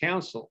go to the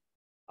council.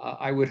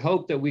 I would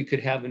hope that we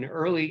could have an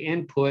early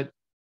input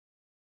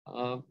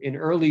in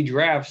early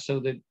drafts so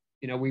that,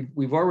 you know,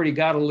 we've already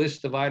got a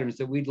list of items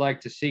that we'd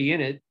like to see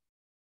in it.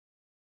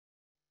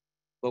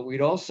 But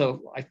we'd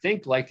also, I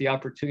think, like the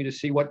opportunity to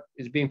see what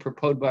is being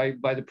proposed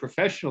by the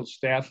professional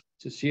staff,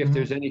 to see if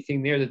there's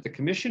anything there that the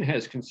commission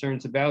has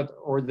concerns about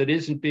or that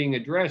isn't being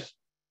addressed,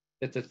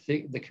 that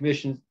the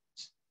commission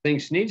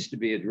thinks needs to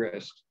be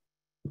addressed.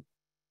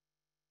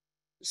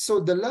 So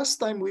the last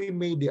time we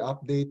made the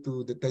update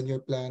to the 10-year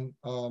plan,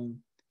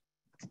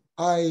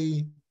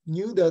 I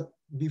knew that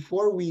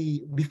before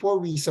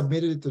we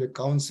submitted it to the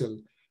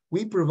council,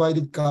 we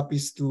provided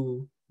copies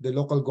to the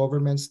local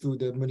governments, to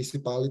the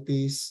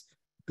municipalities,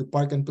 to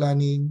park and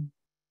planning,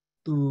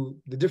 to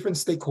the different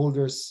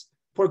stakeholders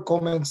for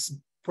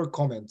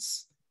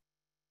comments.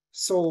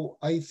 So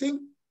I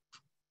think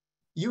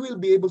you will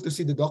be able to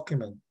see the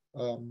document.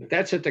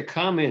 That's at the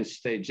comment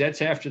stage.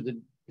 That's after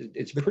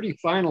it's pretty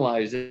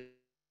finalized.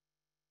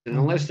 And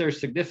unless there's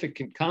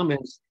significant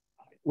comments,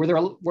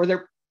 were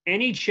there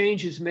any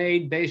changes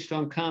made based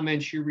on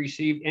comments you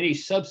received? Any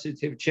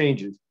substantive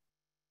changes?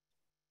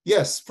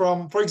 Yes,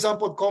 for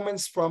example,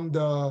 comments from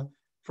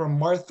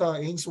Martha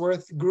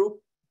Ainsworth group,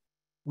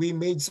 we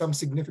made some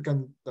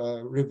significant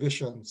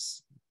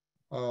revisions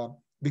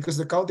because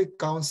the county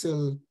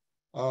council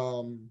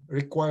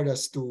required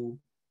us to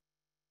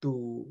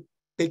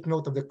take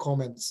note of the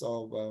comments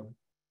of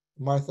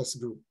Martha's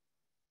group.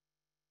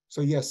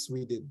 So yes,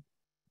 we did.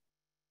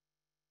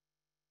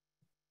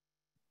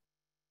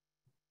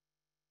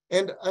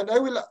 And I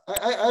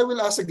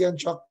will ask again,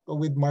 Chuck,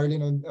 with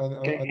Marlene on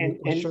the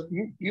question.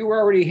 And you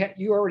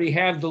already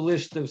have the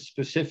list of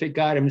specific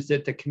items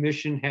that the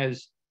commission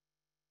has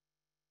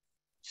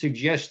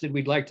suggested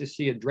we'd like to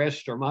see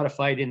addressed or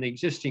modified in the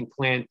existing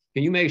plan.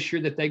 Can you make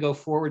sure that they go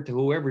forward to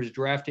whoever's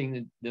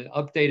drafting the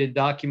updated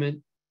document?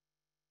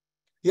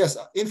 Yes,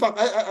 in fact,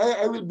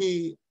 I will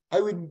be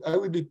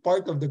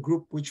part of the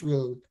group which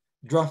will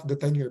draft the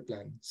 10-year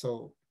plan.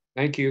 So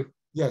thank you.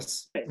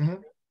 Yes.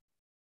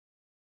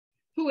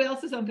 Who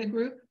else is on the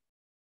group?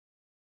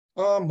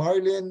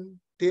 Marlene,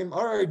 Tim,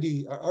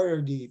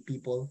 RRD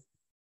people.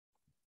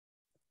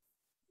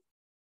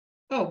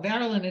 Oh,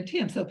 Marilyn and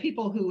Tim. So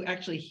people who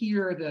actually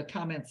hear the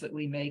comments that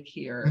we make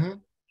here at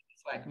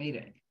the SWAC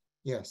meeting.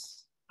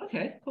 Yes.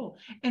 Okay, cool.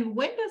 And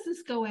when does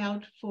this go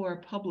out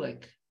for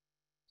public?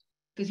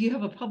 Because you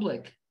have a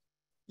public.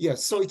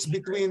 Yes, so it's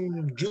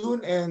between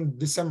June and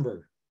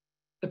December.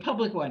 The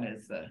public one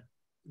is the.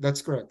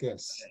 That's correct,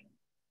 yes. Okay.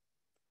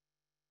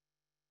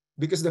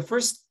 Because the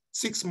first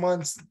 6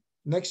 months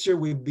next year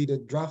will be the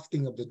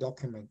drafting of the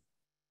document.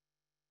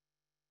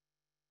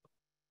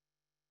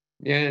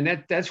 Yeah,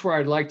 and that's where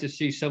I'd like to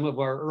see some of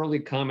our early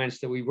comments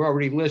that we've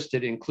already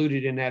listed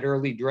included in that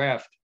early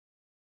draft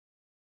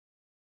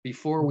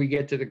before we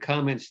get to the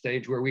comment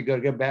stage where we got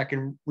to go back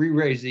and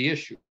re-raise the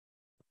issue.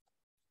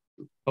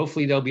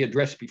 Hopefully they'll be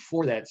addressed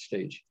before that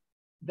stage.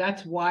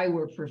 That's why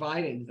we're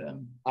providing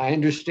them. I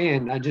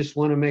understand. I just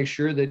want to make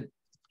sure that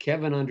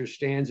Kevin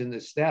understands and the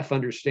staff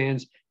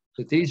understands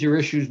But these are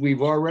issues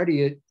we've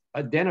already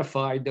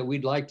identified that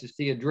we'd like to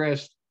see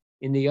addressed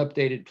in the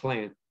updated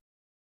plan.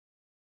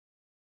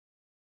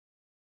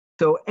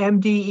 So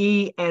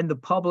MDE and the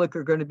public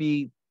are going to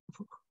be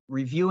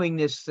reviewing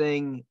this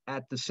thing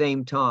at the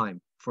same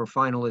time for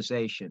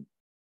finalization,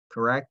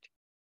 correct?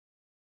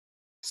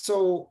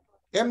 So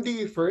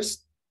MDE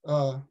first,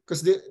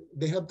 because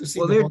they have to see.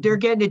 Well, they're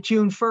getting it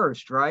June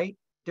 1st, right?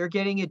 They're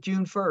getting it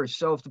June 1st.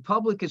 So if the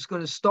public is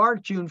going to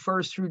start June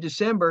 1st through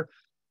December,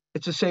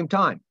 it's the same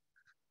time.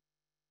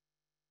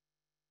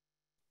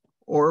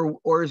 Or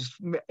is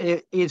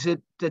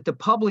it that the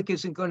public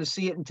isn't going to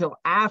see it until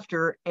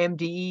after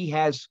MDE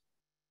has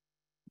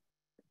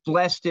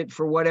blessed it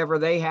for whatever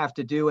they have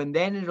to do, and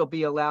then it'll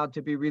be allowed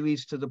to be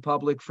released to the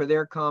public for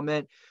their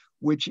comment,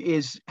 which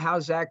is, how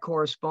does that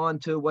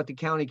correspond to what the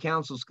county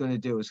council is going to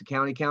do? Is the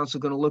county council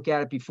going to look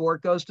at it before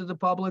it goes to the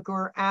public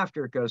or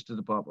after it goes to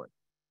the public?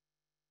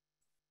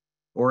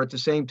 Or at the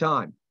same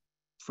time,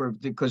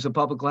 because the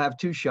public will have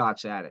two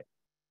shots at it.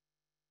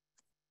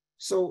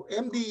 So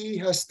MDE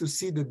has to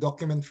see the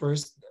document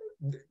first.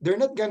 They're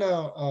not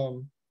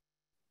gonna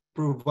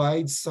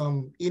provide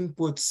some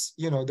inputs,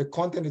 the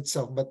content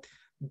itself, but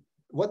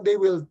what they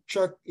will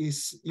check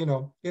is,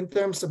 in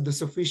terms of the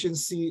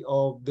sufficiency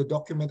of the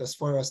document as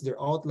far as their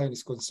outline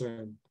is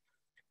concerned.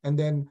 And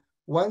then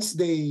once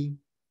they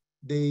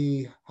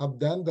have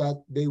done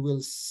that, they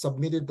will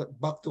submit it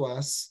back to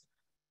us.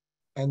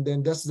 And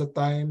then that's the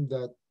time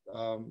that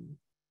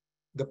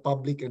the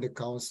public and the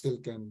council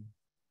can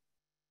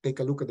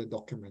take a look at the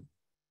document.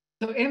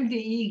 So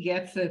MDE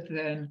gets it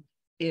then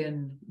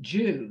in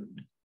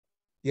June.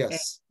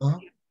 Yes.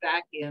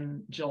 Back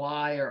in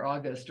July or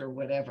August or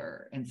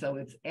whatever. And so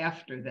it's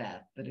after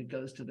that it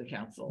goes to the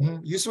council.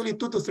 Usually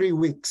 2 to 3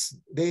 weeks.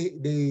 They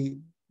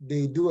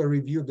do a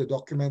review of the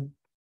document,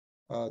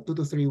 2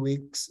 to 3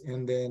 weeks,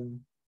 and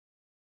then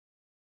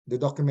the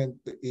document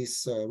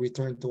is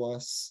returned to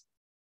us.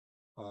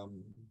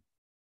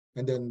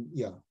 And then,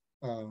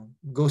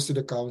 goes to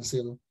the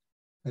council,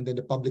 and then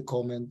the public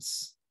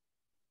comments,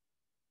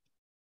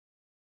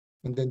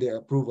 and then the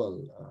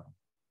approval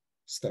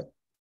step.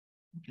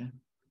 Okay.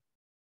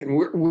 And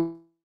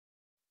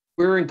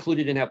we're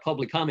included in that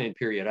public comment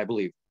period, I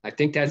believe. I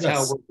think that's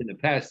how it worked in the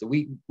past.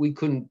 We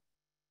couldn't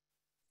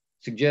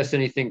suggest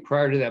anything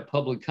prior to that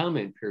public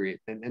comment period,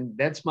 and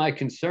that's my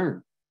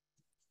concern.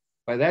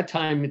 By that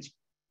time, it's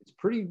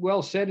pretty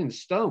well set in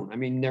stone. I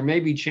mean, there may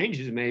be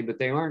changes made, but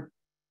they aren't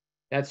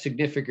that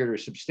significant or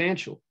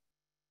substantial.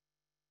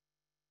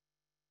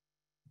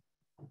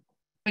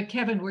 But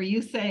Kevin, were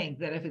you saying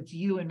that if it's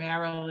you and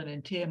Marilyn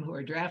and Tim who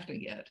are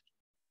drafting it,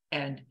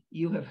 and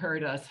you have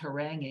heard us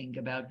haranguing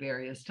about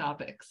various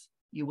topics,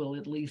 you will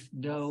at least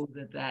know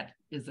that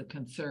is a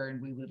concern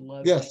we would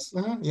love? Yes,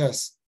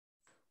 yes.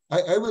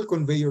 I will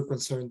convey your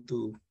concern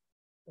to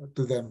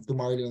them, to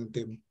Marilyn and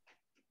Tim.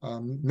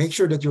 Make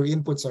sure that your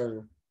inputs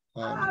are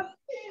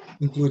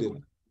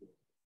included.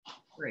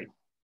 Great.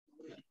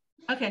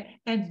 Okay,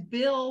 and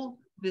Bill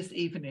this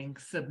evening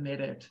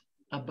submitted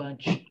a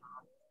bunch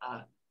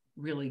of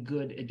really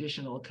good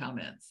additional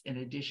comments in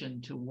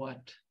addition to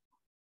what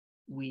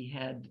we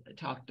had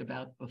talked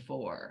about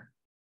before.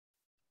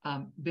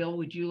 Bill,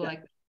 would you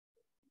like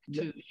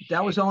to?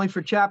 That was only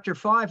for chapter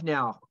 5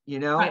 now,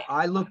 Right.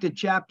 I looked at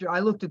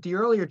the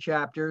earlier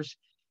chapters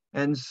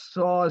and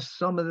saw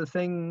some of the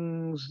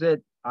things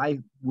that I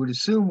would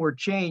assume were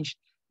changed.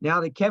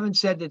 Now that Kevin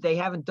said that they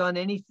haven't done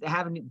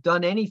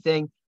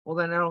anything, well,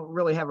 then I don't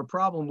really have a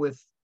problem with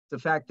the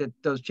fact that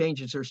those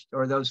changes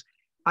or those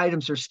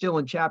items are still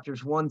in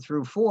chapters 1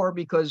 through 4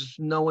 because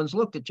no one's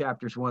looked at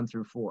chapters 1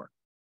 through 4.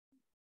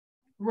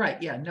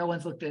 Right, yeah, no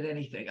one's looked at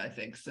anything, I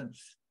think,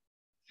 since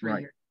 3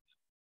 years.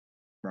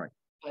 Right.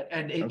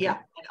 But, yeah,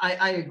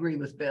 I agree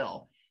with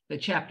Bill. The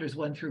chapters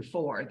 1 through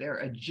 4, there are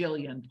a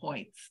jillion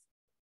points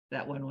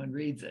that when one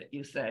reads it,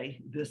 you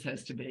say, this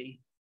has to be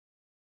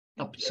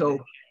updated.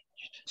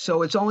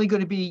 So it's only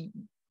going to be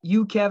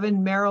you,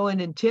 Kevin, Marilyn,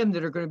 and Tim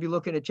that are going to be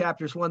looking at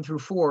chapters 1 through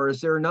 4. Is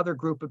there another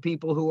group of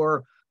people who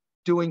are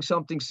doing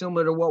something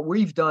similar to what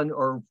we've done,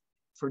 or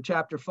for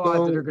chapter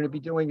 5 that are going to be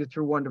doing it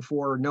through 1 to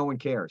 4? No one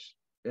cares.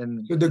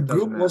 And so the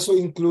group also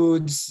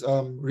includes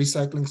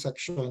recycling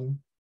section,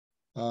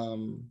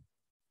 the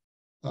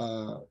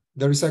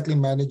recycling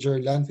manager,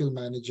 landfill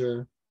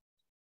manager.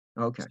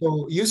 Okay.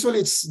 So usually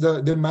it's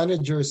the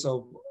managers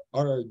of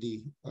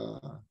RRD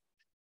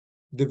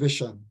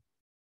division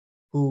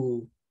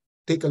who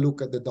take a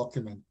look at the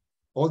document.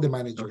 All the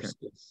managers. Okay.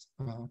 Yes.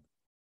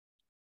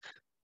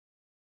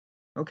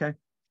 Okay.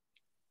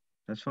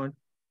 That's fine.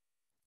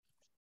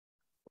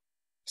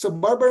 So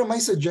Barbara, my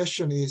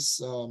suggestion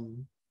is,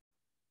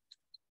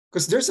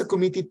 because there's a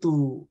committee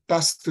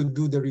tasked to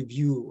do the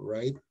review,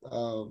 right?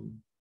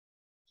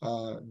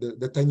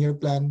 The 10-year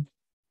plan.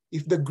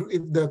 If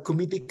the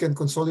committee can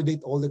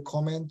consolidate all the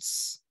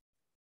comments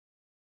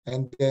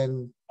and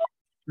then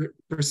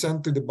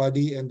present to the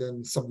body and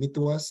then submit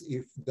to us,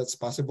 if that's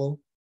possible.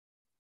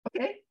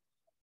 Okay.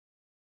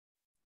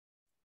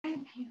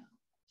 Thank you.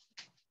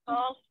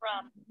 Call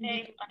from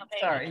name on a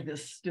page. Sorry,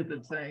 this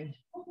stupid thing.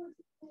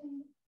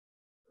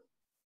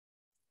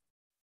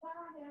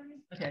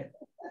 Okay.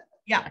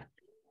 Yeah.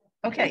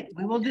 Okay,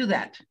 we will do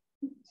that.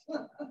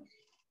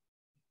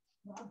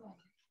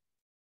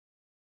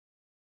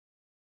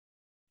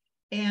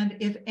 And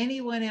if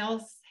anyone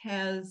else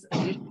has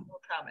additional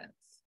comments,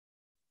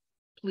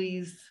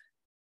 please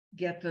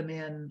get them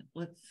in.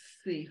 Let's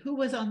see, who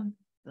was on,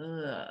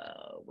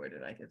 where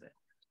did I get that?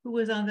 Who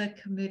was on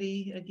that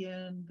committee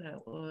again?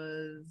 That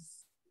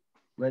was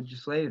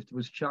Legislative. It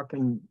was Chuck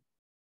and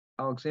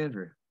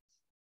Alexandria.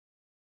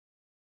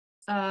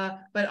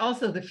 but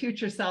also the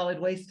Future Solid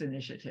Waste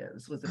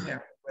Initiatives was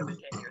apparently where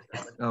the 10-year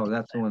solid. Oh,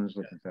 that's the one that's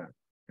looking at that.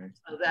 Okay.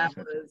 So that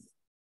was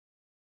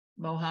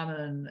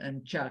Mohammed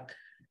and Chuck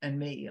and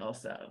me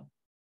also.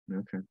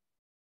 Okay.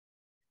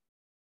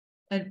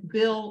 And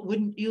Bill,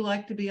 wouldn't you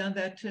like to be on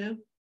that too?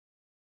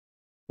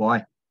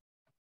 Why?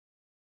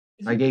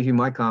 I gave you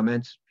my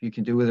comments. You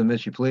can do with them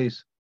as you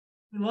please.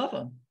 We love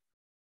them.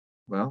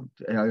 Well,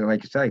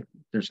 like I say,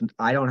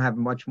 I don't have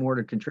much more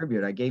to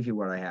contribute. I gave you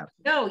what I have.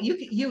 No,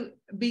 you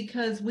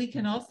because we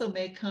can also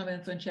make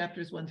comments on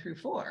chapters 1 through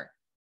 4.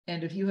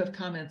 And if you have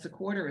comments a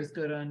quarter as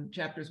good on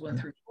chapters 1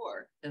 through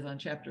 4 as on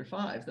chapter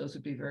 5, those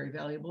would be very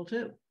valuable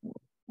too.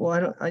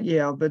 Well,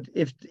 yeah, but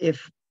if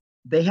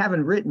they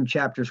haven't written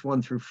chapters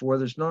 1 through 4,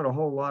 there's not a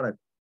whole lot of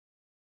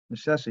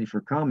necessity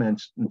for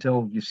comments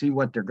until you see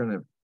what they're going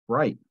to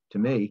write, to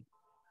me.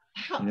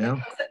 You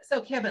know?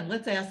 So Kevin,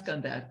 let's ask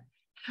on that.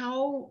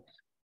 How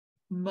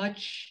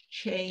much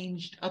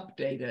changed,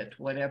 updated,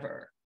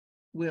 whatever,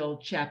 will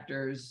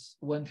chapters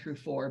 1 through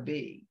 4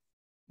 be?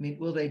 I mean,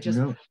 will they just,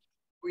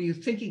 were you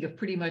thinking of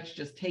pretty much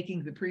just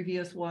taking the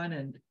previous one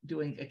and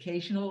doing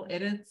occasional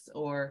edits,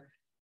 or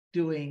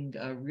doing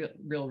a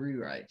real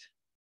rewrite?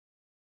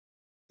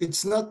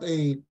 It's not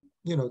a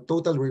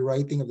total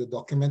rewriting of the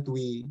document.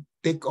 We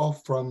take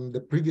off from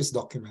the previous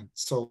document.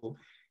 So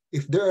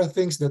if there are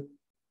things that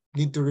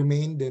need to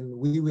remain, then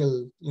we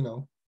will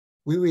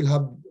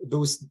have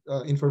those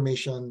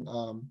information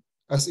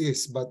as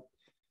is. But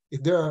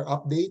if there are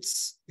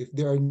updates, if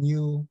there are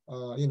new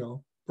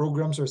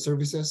programs or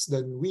services,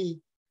 then we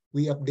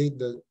update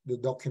the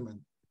document.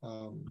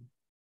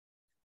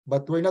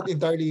 But we're not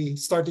entirely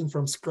starting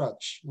from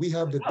scratch. We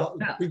have the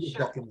previous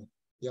document.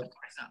 Yep. Of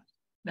course not.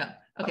 No.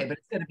 Okay, but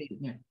it's going to be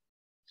here.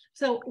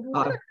 So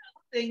what are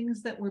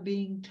things that were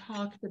being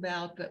talked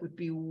about that would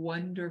be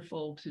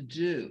wonderful to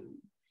do,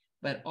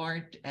 but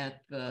aren't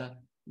at the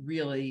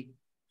really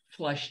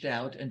flushed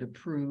out and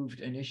approved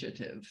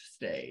initiative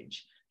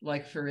stage?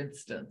 Like, for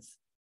instance,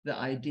 the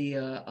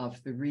idea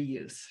of the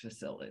reuse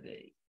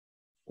facility,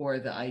 or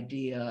the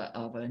idea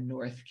of a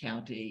North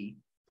County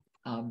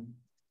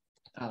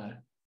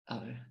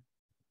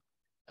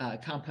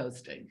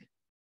composting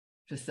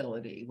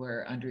facility,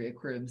 where Andrea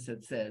Crooms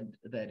had said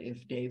that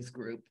if Dave's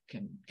group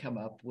can come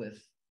up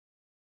with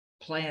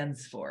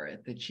plans for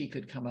it, that she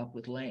could come up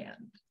with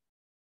land.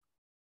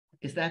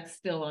 Is that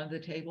still on the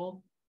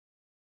table?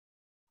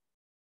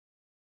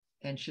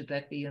 And should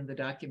that be in the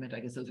document? I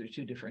guess those are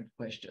two different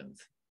questions.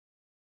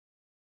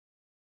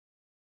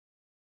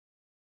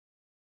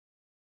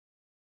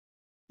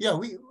 Yeah,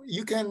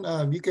 you can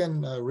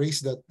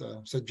raise that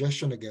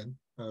suggestion again,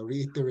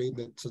 reiterate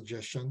that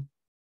suggestion,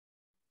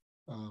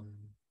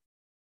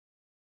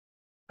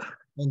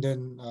 and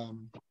then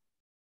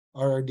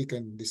RRD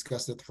can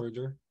discuss that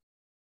further.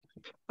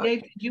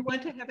 Dave, do you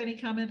want to have any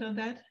comment on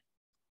that?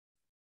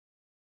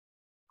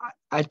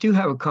 I do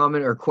have a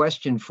comment or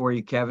question for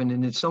you, Kevin,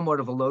 and it's somewhat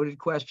of a loaded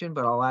question,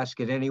 but I'll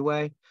ask it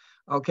anyway.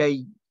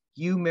 Okay,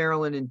 you,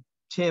 Marilyn, and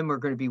Tim are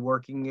going to be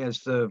working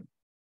as the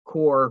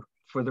core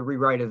for the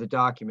rewrite of the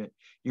document.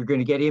 You're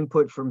going to get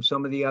input from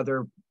some of the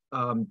other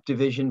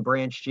division,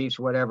 branch chiefs,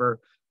 whatever,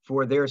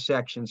 for their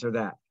sections or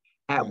that.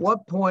 At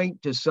what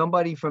point does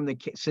somebody from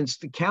since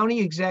the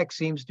county exec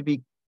seems to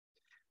be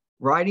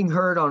riding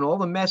herd on all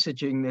the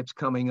messaging that's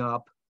coming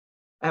up,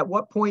 at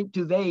what point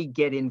do they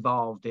get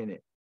involved in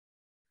it?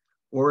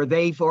 Or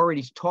they've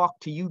already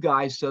talked to you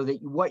guys so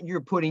that what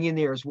you're putting in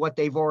there is what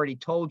they've already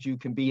told you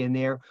can be in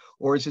there?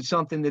 Or is it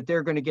something that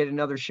they're going to get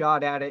another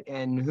shot at it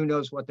and who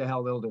knows what the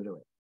hell they'll do to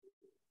it?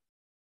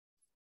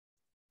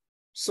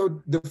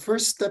 So the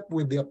first step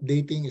with the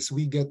updating is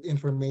we get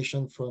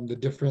information from the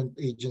different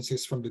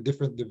agencies, from the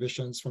different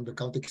divisions, from the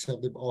county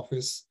executive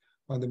office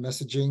on the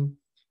messaging.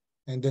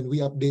 And then we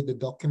update the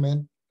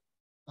document.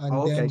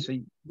 And then so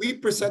we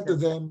present to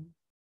them,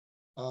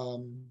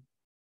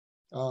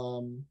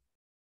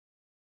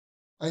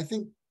 I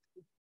think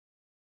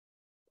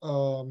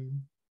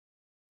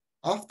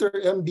after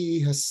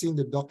MDE has seen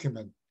the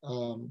document,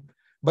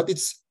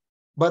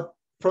 but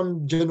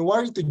from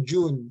January to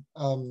June,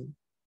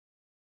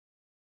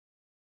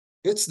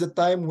 it's the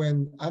time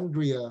when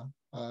Andrea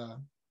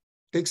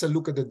takes a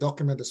look at the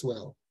document as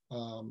well.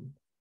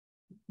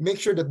 Make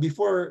sure that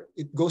before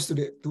it goes to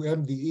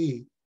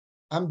MDE,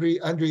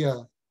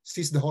 Andrea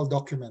sees the whole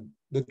document,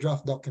 the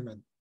draft document,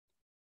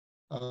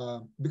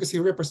 because she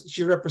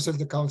represents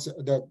the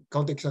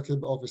county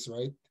executive office,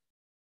 right?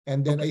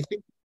 And then I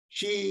think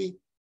she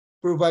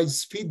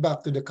provides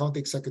feedback to the county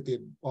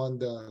executive on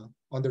the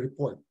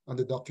report, on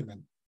the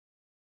document.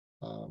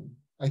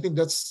 I think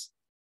that's.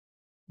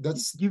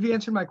 You've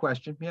answered my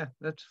question. Yeah,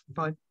 that's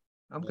fine.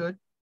 I'm Yeah. good.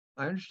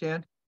 I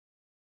understand.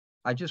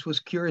 I just was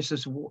curious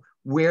as to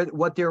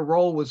what their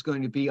role was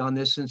going to be on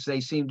this, since they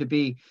seem to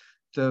be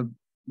the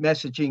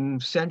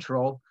messaging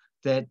central,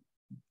 that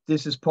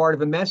this is part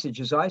of a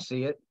message as I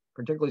see it,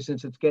 particularly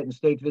since it's getting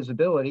state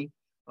visibility,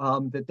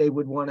 that they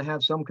would want to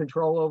have some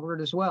control over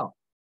it as well.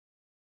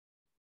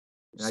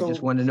 And I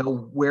just want to know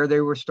where they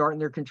were starting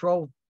their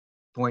control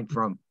point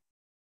from.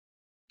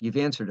 You've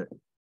answered it.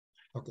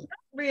 Okay.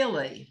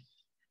 Really,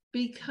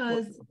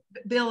 because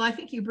Bill, I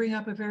think you bring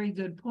up a very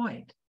good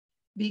point,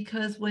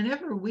 because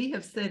whenever we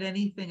have said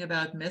anything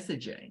about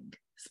messaging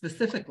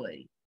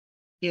specifically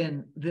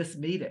in this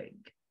meeting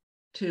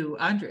to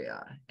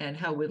Andrea and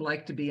how we'd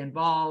like to be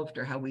involved,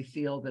 or how we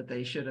feel that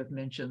they should have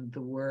mentioned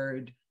the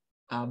word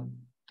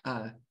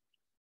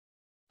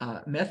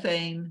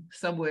methane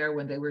somewhere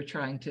when they were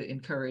trying to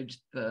encourage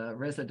the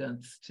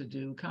residents to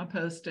do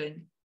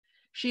composting,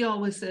 she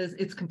always says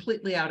it's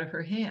completely out of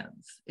her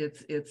hands.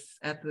 It's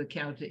at the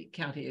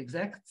county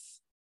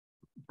exec's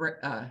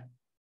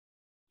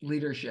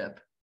leadership,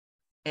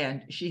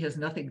 and she has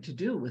nothing to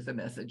do with the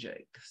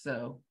messaging.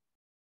 So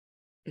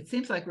it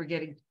seems like we're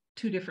getting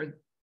two different,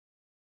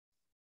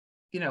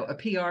 a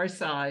PR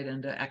side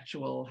and an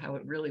actual how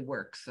it really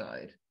works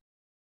side.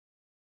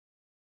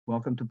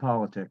 Welcome to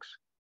politics.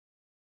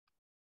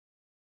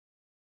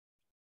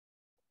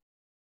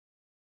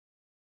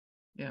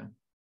 Yeah.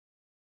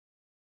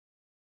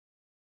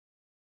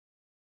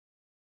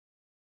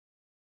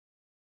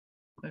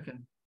 Okay.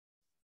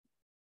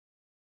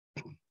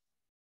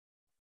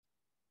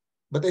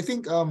 But I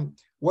think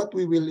what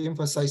we will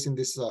emphasize in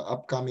this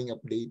upcoming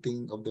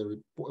updating of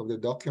the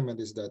document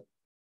is that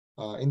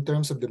in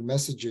terms of the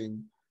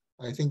messaging,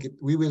 I think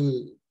we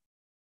will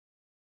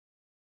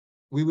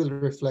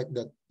reflect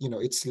that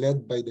it's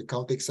led by the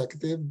county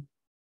executive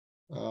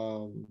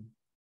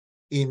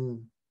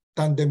in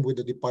tandem with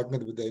the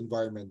Department of the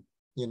Environment.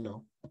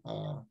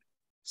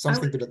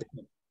 Something to that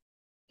effect.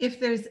 If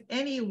there's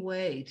any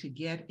way to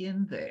get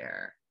in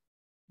there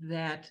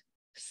that,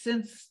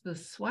 since the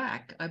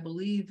SWAC, I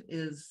believe,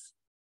 is,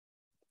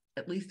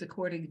 at least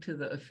according to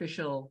the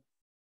official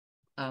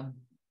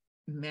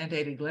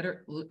mandating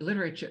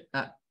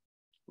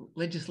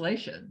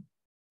legislation,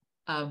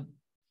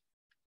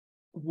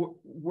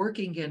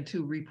 working in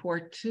to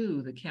report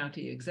to the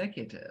county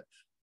executive,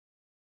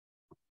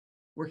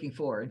 working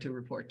for and to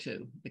report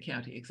to the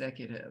county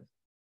executive,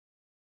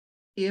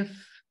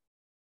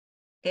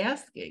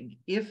 asking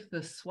if the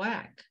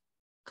SWAC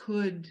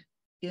could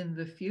in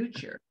the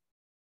future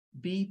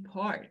be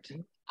part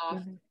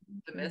of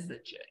the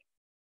messaging.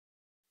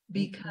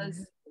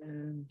 Because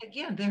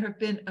again, there have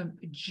been a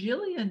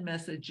jillion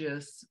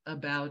messages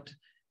about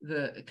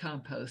the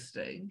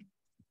composting.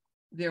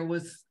 There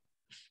was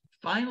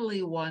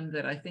finally one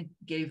that I think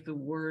gave the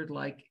word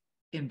like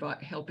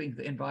helping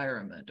the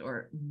environment,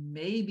 or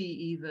maybe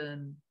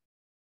even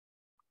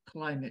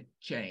climate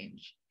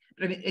change.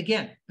 But I mean,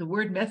 again, the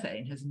word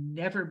methane has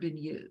never been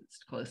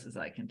used, close as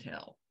I can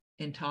tell,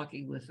 in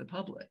talking with the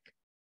public.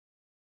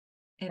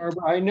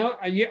 Barbara,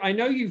 I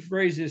know you've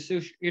raised this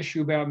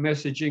issue about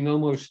messaging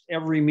almost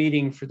every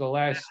meeting for the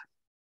last,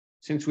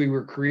 since we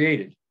were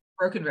created.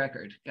 Broken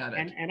record, got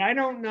it. And I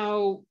don't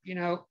know,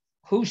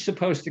 who's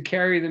supposed to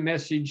carry the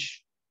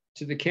message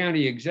to the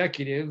county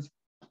executive.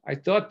 I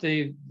thought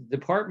the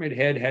department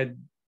head had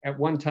at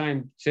one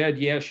time said,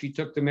 yes, she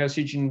took the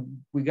message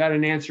and we got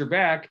an answer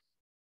back.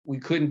 We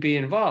couldn't be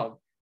involved.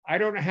 I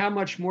don't know how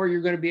much more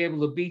you're going to be able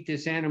to beat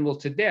this animal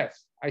to death.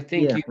 I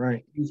think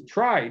you've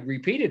tried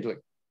repeatedly.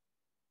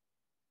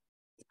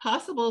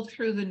 Possible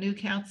through the new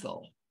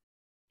council,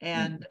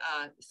 and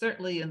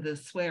certainly in the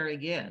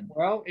swearing in.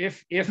 Well,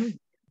 if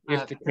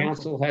the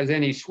council has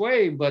any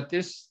sway, but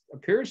this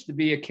appears to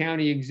be a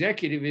county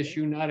executive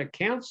issue, not a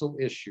council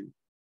issue.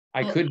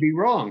 I could be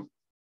wrong.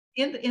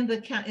 In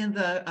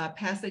the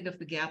passing of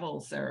the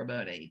gavel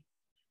ceremony,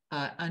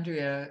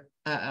 Angela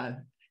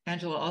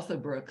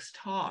Alsobrook's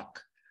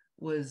talk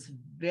was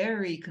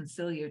very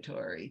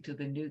conciliatory to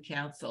the new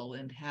council,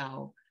 and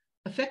how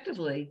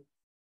effectively,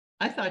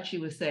 I thought she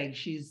was saying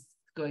she's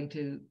going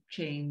to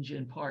change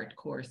in part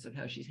course of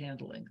how she's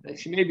handling things.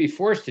 She may be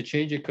forced to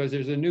change it because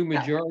there's a new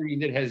majority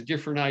that has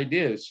different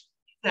ideas.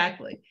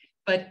 Exactly.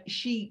 But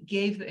she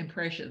gave the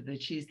impression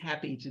that she's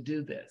happy to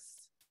do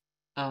this.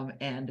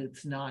 And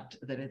it's not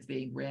that it's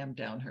being rammed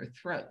down her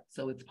throat.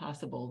 So it's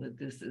possible that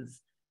this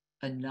is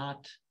a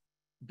not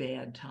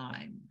bad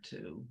time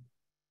to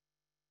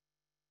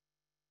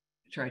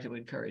try to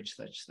encourage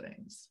such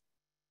things.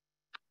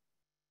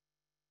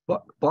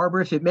 Well,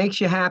 Barbara, if it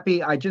makes you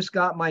happy, I just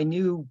got my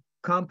new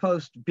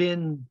compost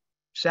bin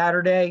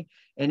Saturday,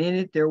 and in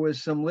it there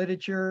was some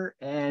literature,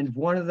 and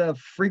one of the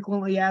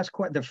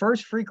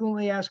first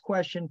frequently asked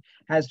question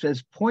has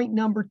as point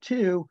number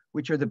 2,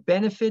 which are the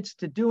benefits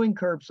to doing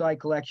curbside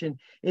collection,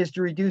 is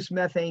to reduce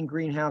methane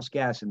greenhouse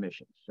gas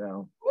emissions.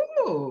 So,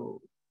 ooh,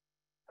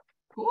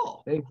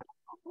 cool. They,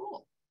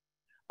 cool.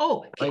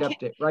 Oh, right up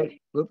there,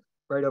 right, whoop,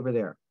 right over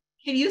there.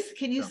 Can you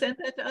So. send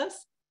that to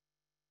us?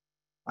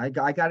 I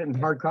got it in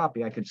hard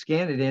copy. I could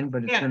scan it in,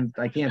 but it's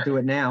I can't do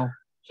it now.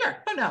 Sure.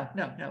 Oh,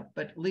 no,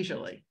 but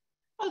leisurely.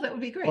 Oh, that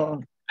would be great.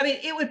 Well, I mean,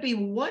 it would be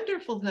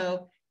wonderful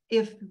though,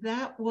 if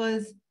that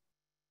was,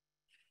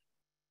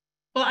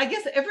 well, I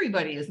guess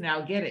everybody is now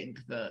getting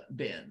the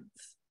bins.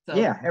 So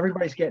yeah,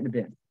 everybody's getting a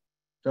bin.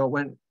 So it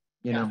went,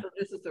 you know. So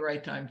this is the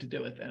right time to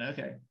do it then.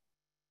 Okay.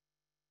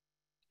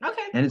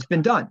 Okay. And it's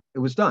been done. It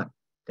was done.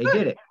 They Good.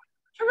 did it.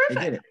 Terrific.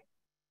 They did it.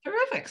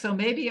 Terrific. So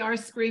maybe our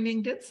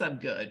screaming did some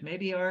good.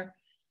 Maybe our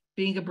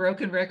being a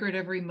broken record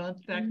every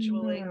month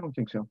actually. I don't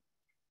think so.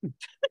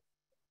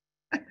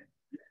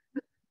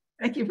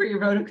 Thank you for your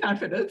vote of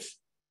confidence.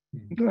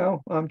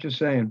 Well, I'm just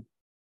saying.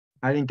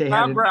 I think they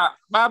had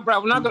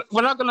Barbara,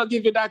 we're not gonna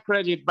give you that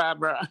credit,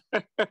 Barbara.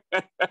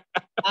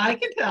 I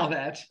can tell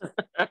that.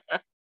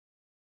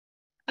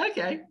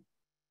 Okay.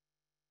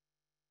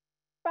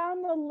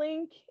 Found the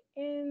link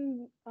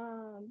in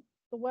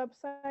the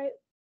website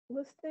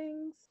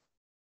listings.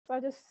 So I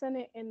just sent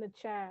it in the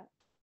chat,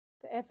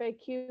 the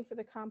FAQ for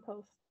the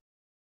compost,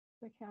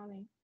 the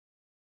county.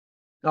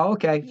 Oh,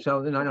 okay.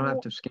 So then I don't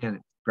have to scan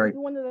it. Great.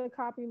 You wanted a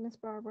copy, Miss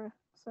Barbara.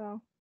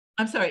 So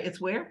I'm sorry, it's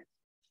where?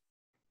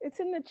 it's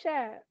in the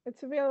chat.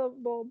 It's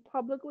available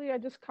publicly. I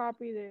just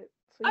copied it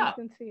so you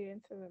can see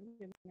it.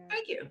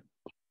 Thank you.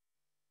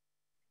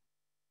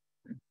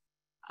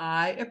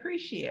 I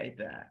appreciate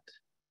that.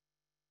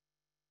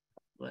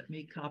 Let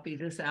me copy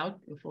this out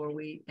before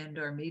we end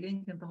our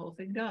meeting and the whole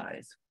thing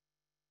dies.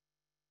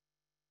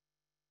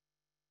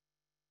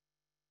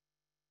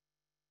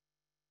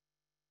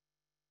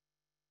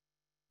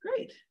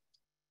 Great.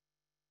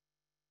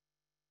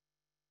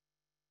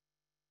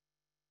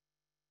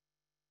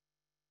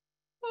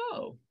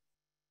 Oh.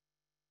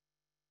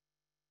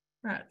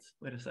 Rats,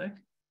 wait a sec.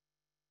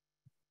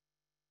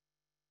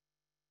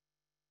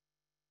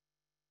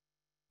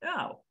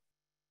 Oh.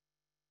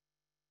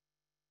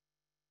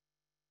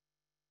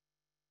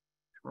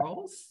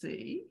 Control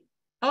C.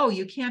 Oh,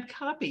 you can't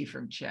copy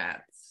from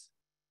chats,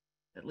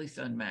 at least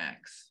on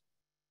Macs.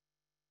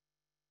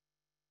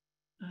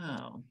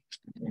 Oh,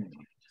 just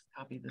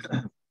copy this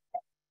out.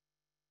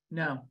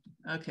 No,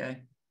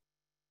 okay.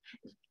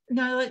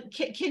 Now,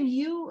 can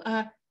you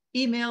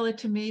email it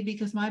to me,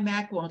 because my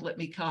Mac won't let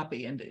me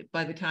copy, and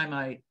by the time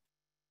I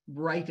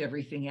write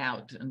everything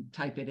out and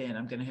type it in,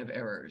 I'm going to have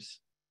errors.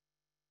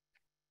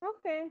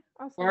 Okay.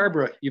 Awesome.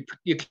 Barbara, you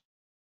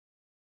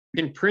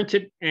can print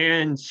it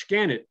and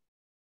scan it.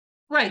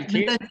 Right,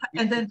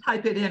 and then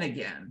type it in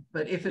again.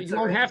 But if it's you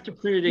don't have to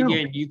print it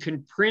again. You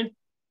can print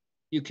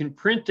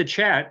the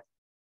chat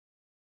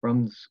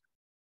from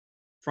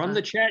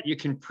the chat. You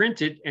can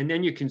print it, and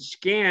then you can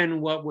scan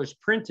what was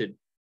printed.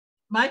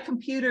 My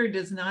computer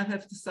does not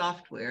have the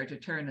software to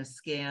turn a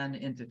scan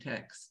into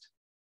text.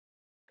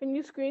 Can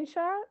you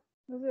screenshot?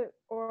 Is it,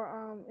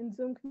 or in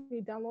Zoom, can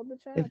you download the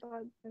chat? I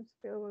thought I'd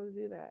be able to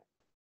do that.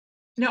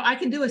 No, I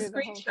can do a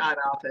screenshot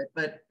of it,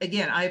 but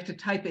again, I have to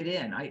type it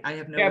in. I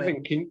have no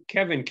way.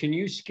 Kevin, can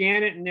you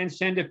scan it and then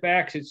send it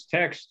back? It's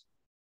text.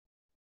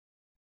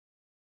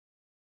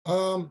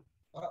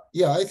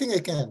 Yeah, I think I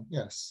can.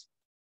 Yes.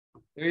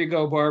 There you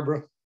go,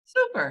 Barbara.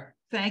 Super.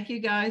 Thank you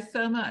guys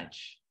so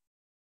much.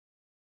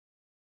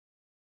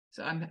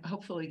 So I'm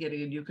hopefully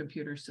getting a new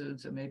computer soon,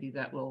 so maybe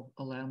that will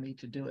allow me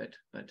to do it,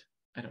 but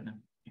I don't know.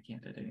 I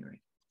can't at any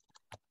rate.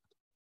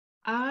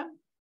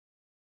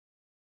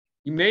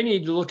 You may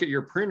need to look at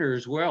your printer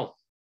as well,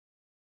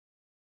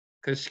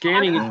 because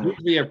scanning is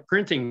usually a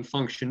printing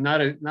function,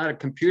 not a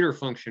computer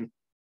function.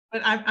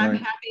 But I'm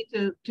happy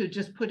to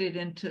just put it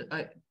into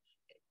as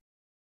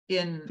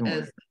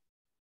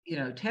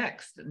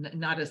text,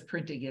 not as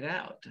printing it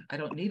out. I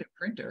don't need a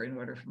printer in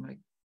order for my.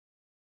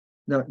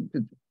 No,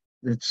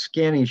 the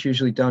scanning is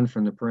usually done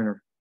from the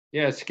printer.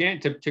 Yeah,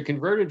 to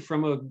convert it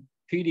from a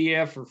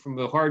PDF or from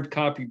a hard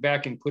copy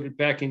back and put it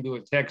back into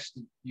a text,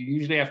 you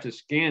usually have to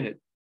scan it.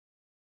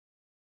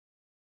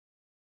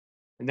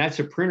 And that's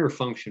a printer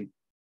function.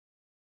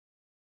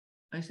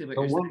 I see what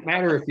you're saying. It won't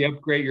matter if you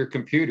upgrade your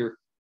computer.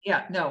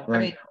 Yeah, no, right. I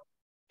mean,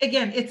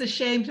 again, it's a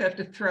shame to have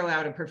to throw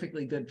out a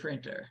perfectly good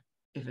printer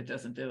if it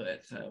doesn't do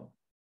it, so.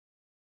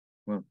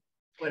 Well,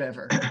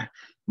 whatever.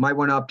 Might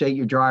want to update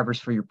your drivers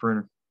for your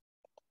printer.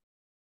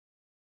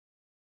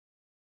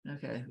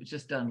 Okay, it was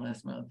just done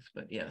last month,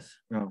 but yes.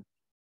 Oh.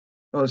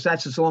 Well,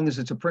 that's as long as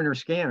it's a printer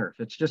scanner.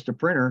 If it's just a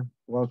printer,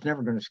 well, it's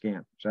never going to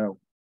scan. So,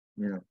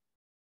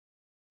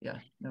 Yeah,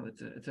 no,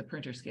 it's a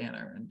printer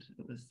scanner, and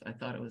I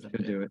thought it was to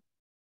do it.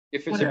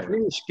 If it's a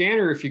printer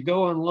scanner, if you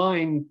go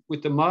online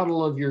with the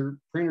model of your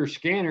printer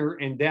scanner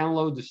and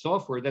download the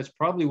software, that's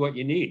probably what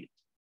you need.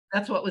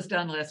 That's what was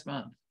done last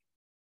month.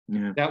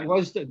 Yeah.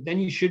 Then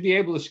you should be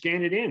able to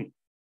scan it in.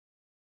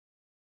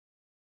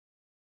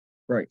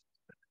 Right.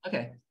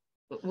 Okay.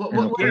 You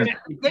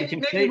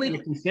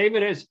can save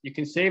it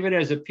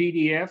as a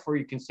PDF, or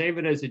you can save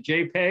it as a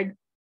JPEG.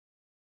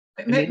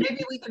 Maybe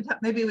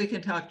we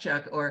can talk,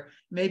 Chuck, or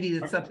maybe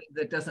it's something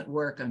that doesn't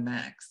work on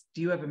Macs.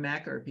 Do you have a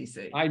Mac or a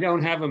PC? I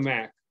don't have a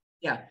Mac.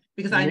 Yeah,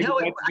 because Maybe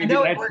I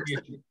know it works.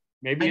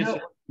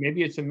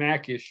 Maybe it's a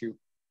Mac issue.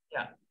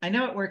 Yeah, I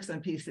know it works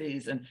on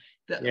PCs, and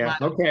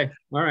Okay,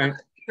 all right.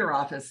 Your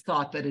office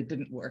thought that it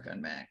didn't work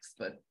on Macs,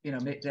 but you know,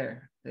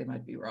 they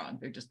might be wrong.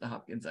 They're just the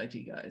Hopkins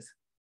IT guys.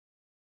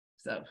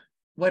 So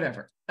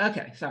whatever.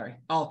 Okay, sorry,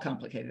 all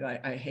complicated.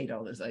 I hate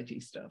all this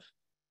IT stuff.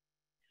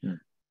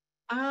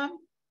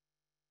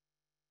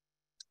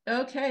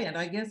 Okay, and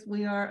I guess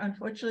we are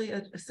unfortunately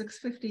at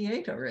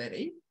 6:58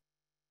 already.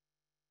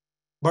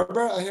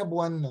 Barbara, I have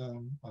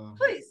one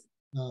Please.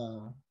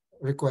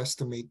 Request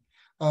to make.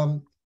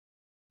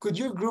 Could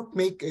your group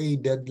make a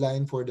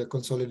deadline for the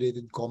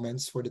consolidated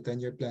comments for the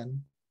 10-year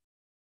plan?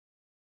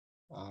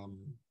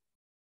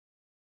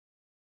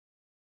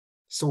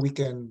 So we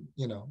can,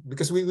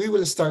 because we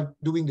will start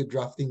doing the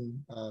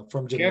drafting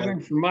from January.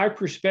 Kevin, from my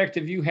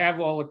perspective, you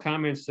have all the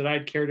comments that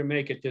I'd care to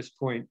make at this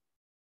point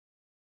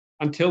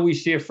until we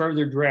see a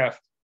further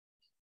draft.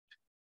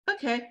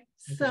 Okay,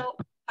 so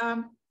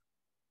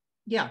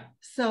yeah,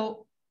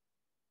 so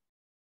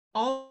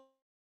all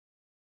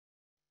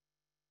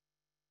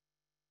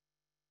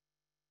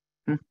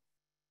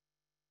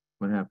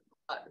what happened?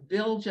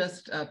 Bill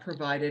just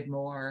provided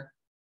more,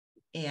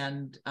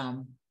 and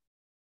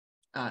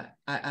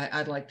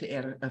I'd like to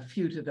add a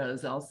few to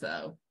those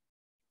also.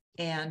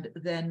 And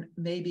then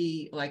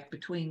maybe like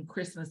between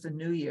Christmas and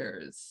New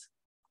Year's,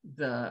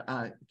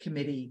 the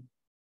committee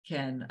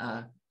can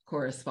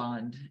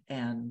correspond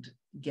and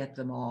get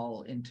them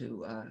all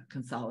into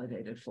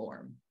consolidated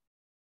form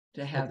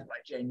to have by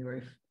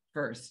January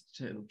 1st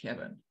to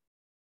Kevin.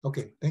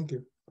 Okay, thank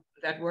you.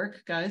 Does that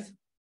work, guys?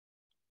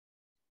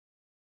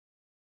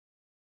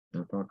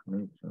 Don't talk to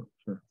me, so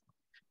sure.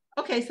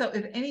 Okay, so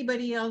if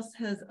anybody else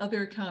has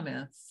other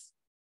comments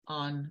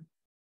on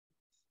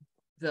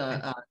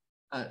the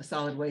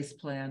solid waste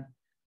plan,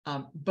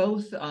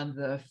 both on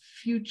the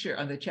future,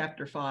 on the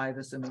chapter 5,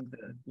 assuming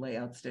the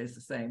layout stays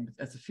the same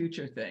as the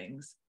future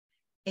things,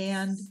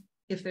 and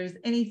if there's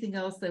anything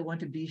else they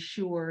want to be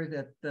sure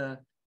that the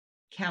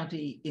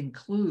county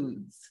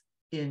includes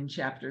in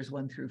chapters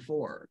 1 through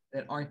 4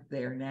 that aren't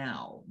there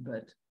now,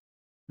 but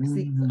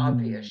seems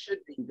obvious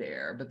should be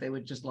there, but they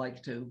would just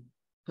like to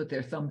put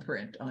their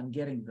thumbprint on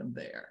getting them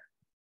there.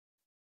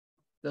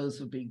 Those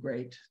would be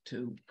great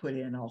to put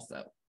in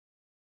also.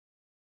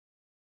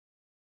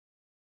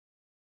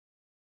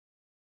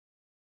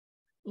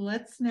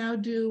 Let's now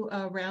do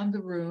around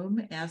the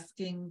room,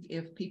 asking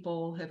if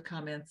people have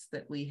comments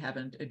that we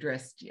haven't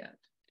addressed yet.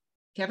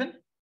 Kevin?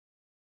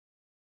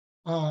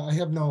 I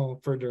have no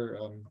further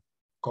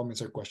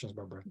comments or questions,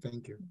 Barbara.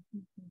 Thank you.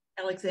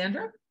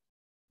 Alexandra?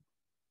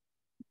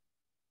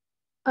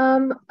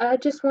 I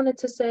just wanted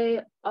to say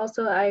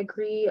also, I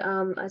agree,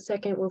 I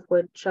second with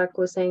what Chuck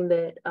was saying,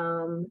 that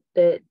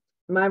that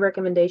my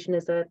recommendation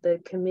is that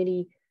the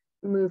committee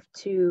move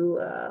to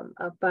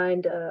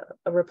find a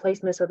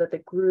replacement so that the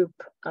group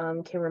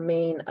can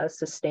remain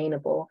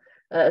sustainable,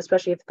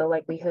 especially if the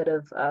likelihood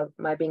of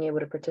my being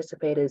able to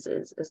participate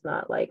is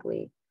not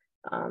likely.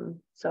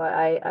 So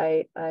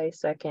I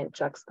second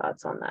Chuck's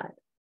thoughts on that.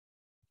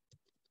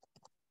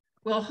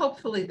 Well,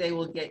 hopefully they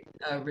will get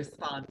a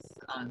response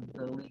on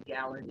the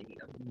legality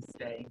of them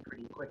staying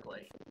pretty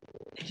quickly.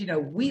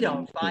 And we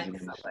don't find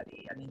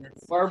somebody. I mean,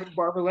 it's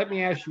Barbara, let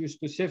me ask you a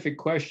specific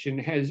question.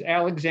 Has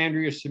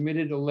Alexandria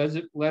submitted a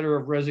letter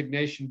of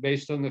resignation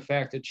based on the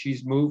fact that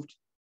she's moved?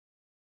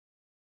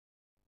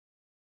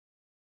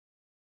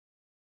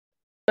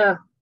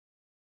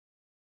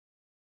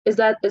 Is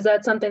that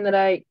something that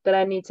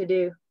I need to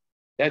do?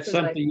 That's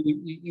something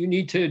you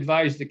need to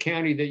advise the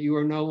county that you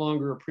are no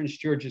longer a Prince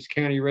George's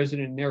County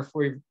resident, and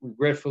therefore,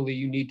 regretfully,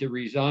 you need to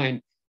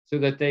resign so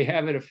that they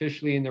have it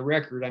officially in the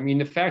record. I mean,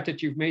 the fact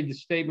that you've made the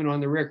statement on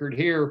the record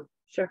here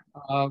sure.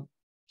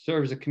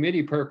 Serves the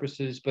committee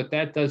purposes, but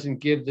that doesn't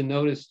give the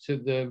notice to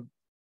the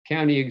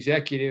county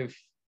executive.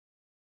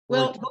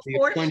 Well,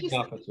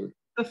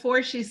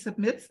 before she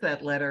submits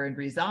that letter and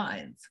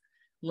resigns,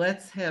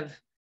 let's have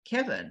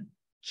Kevin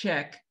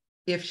check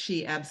if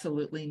she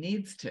absolutely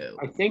needs to.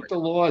 I think the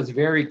law is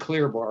very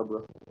clear,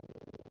 Barbara.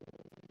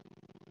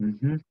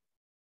 Mm-hmm.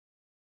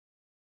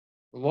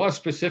 The law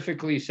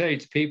specifically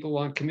states people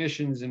on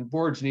commissions and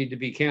boards need to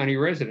be county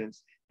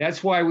residents.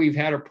 That's why we've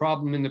had a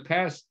problem in the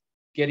past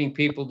getting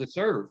people to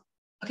serve.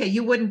 Okay,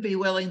 you wouldn't be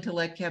willing to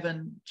let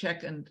Kevin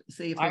check and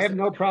see if I have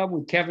no problem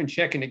with Kevin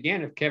checking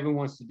again if Kevin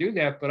wants to do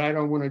that, but I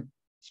don't want to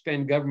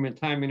spend government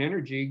time and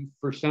energy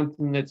for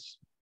something that's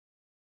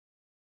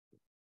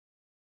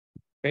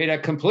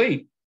fait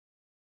complete.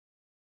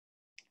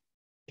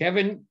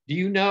 Kevin, do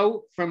you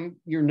know from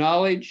your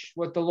knowledge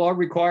what the law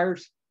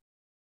requires?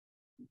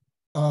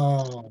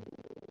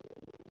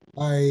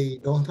 I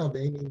don't have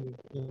any,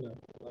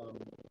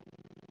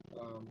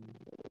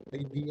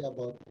 idea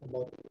about.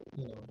 All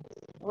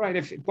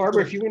right,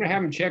 Barbara, if you want to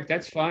have him check,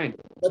 that's fine.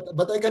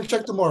 But I can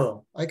check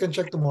tomorrow.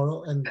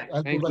 And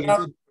I'll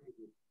provide it.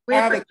 We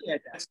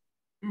appreciate that.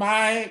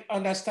 My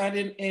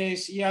understanding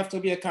is you have to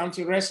be a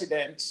county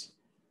resident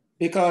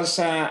because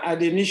at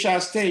the initial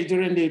stage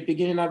during the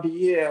beginning of the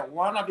year,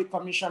 one of the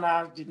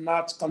commissioners did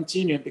not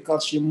continue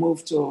because she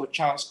moved to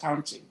Charles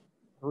County.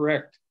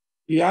 Correct.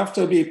 You have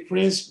to be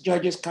Prince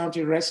George's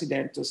County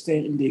resident to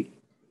stay in the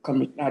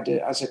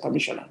as a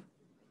commissioner.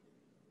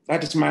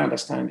 That is my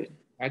understanding.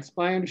 That's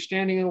my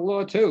understanding of the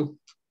law too.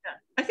 Yeah.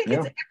 I think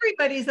it's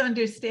everybody's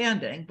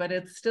understanding, but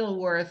it's still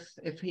worth,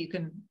 if you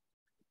can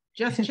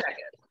just check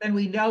it, then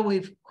we know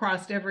we've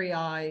crossed every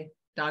I,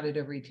 dotted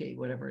every T,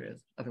 whatever it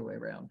is, other way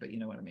around, but you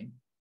know what I mean.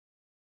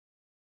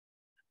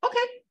 Okay.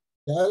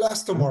 Yeah, I'll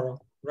ask tomorrow,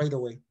 right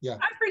away. Yeah.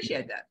 I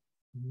appreciate that.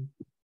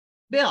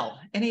 Bill,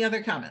 any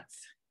other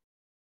comments?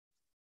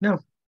 No.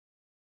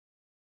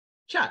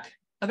 Chuck,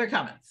 other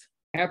comments?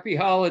 Happy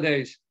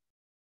holidays.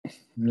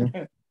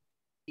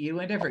 You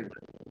and everyone.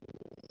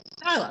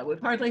 Nyla, we've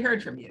hardly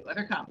heard from you.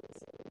 Other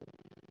comments?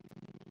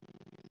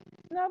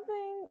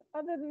 Nothing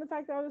other than the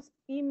fact that I just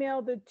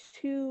emailed the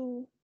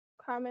 2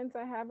 comments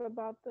I have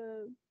about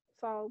the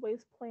solid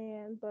waste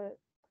plan. But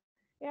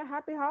yeah,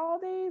 happy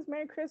holidays,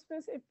 Merry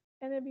Christmas, if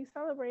you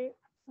celebrate.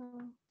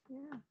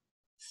 Yeah.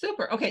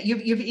 Super. Okay,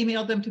 you've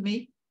emailed them to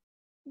me?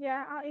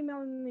 Yeah, I'll email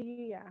them to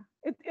you. Yeah,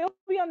 it'll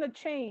be on the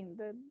chain,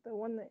 the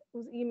one that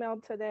was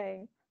emailed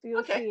today. So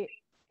you'll see it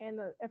in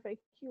the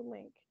FAQ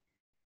link.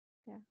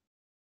 Yeah.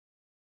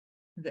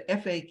 The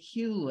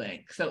FAQ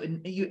link. So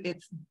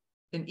it's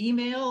an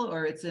email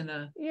or it's in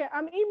a. Yeah,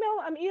 I'm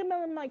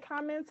emailing my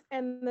comments,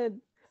 and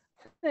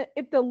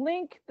if the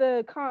link,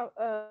 the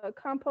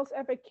compost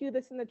FAQ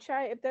that's in the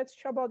chat, if that's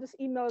trouble, I'll just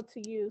email it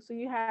to you so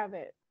you have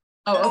it.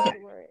 Oh, okay.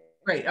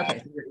 Great. Okay,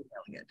 so you're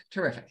emailing it.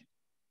 Terrific.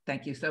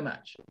 Thank you so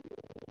much.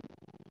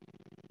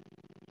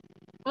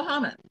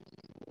 Mohammed.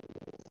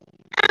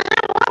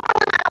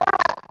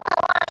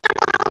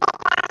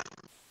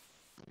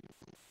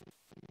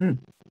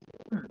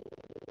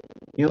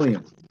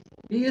 Helium.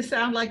 Do you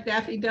sound like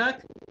Daffy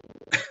Duck?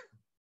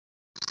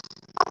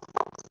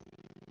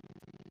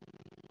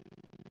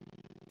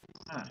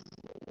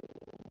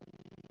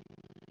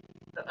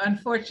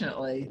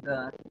 Unfortunately,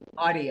 the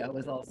audio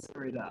was all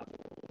screwed up.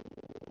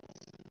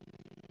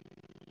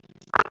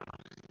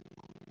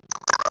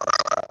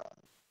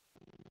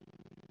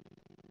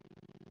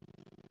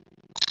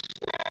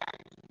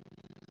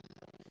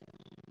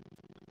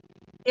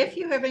 If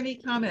you have any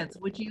comments,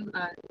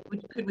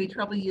 could we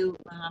trouble you,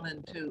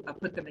 Mohammed, to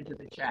put them into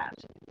the chat?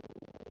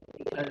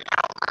 Because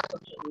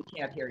we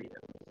can't hear you.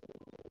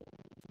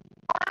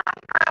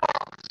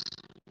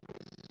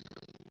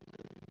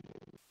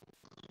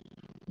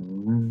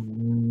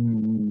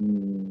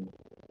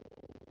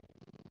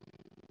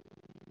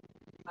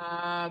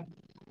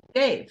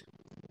 Dave.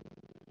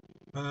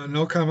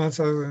 No comments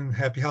other than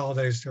happy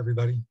holidays to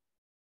everybody.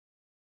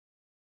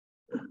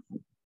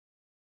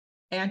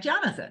 And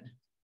Jonathan.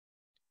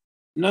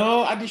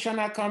 No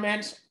additional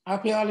comments.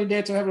 Happy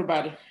holiday to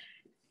everybody.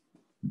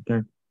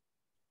 Okay.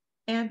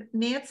 And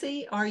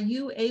Nancy, are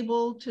you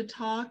able to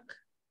talk,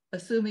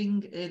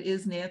 assuming it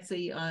is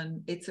Nancy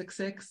on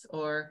 866,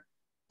 or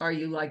are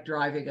you like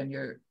driving on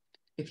your,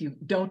 if you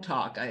don't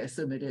talk, I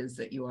assume it is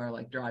that you are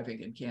like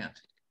driving and can't.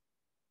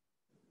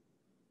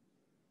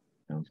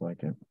 Sounds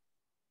like it.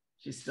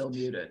 She's still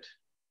muted,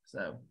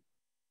 so.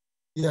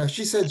 Yeah,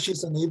 she said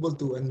she's unable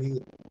to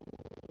unmute.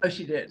 Oh,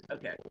 she did,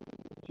 okay.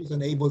 She's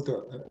unable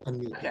to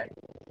unmute. Okay.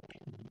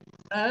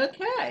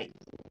 Okay.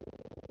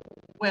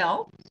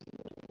 Well,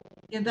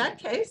 in that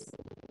case,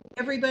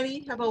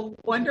 everybody have a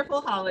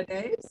wonderful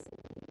holidays,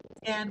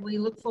 and we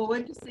look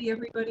forward to see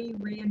everybody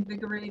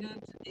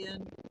reinvigorated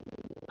in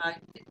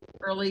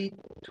early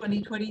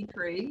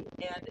 2023.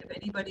 And if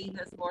anybody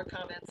has more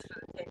comments for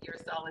the 10-year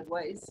solid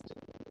waste,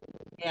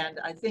 and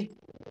I think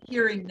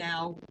hearing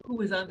now who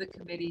was on the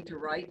committee to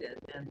write it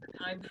and the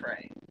time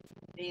frame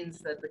means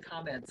that the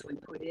comments we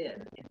put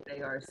in, if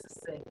they are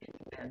succinct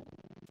and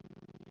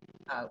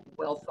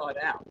well thought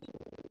out,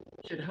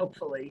 should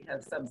hopefully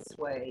have some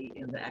sway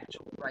in the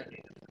actual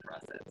writing of the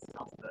process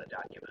of the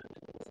document.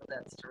 So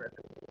that's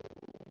terrific.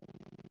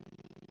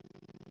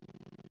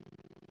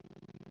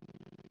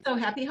 So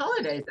happy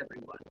holidays,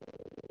 everyone.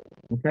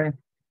 Okay.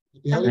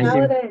 Happy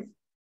holidays.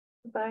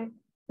 Bye.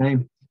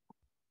 Same.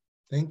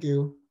 Thank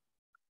you.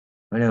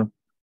 I know.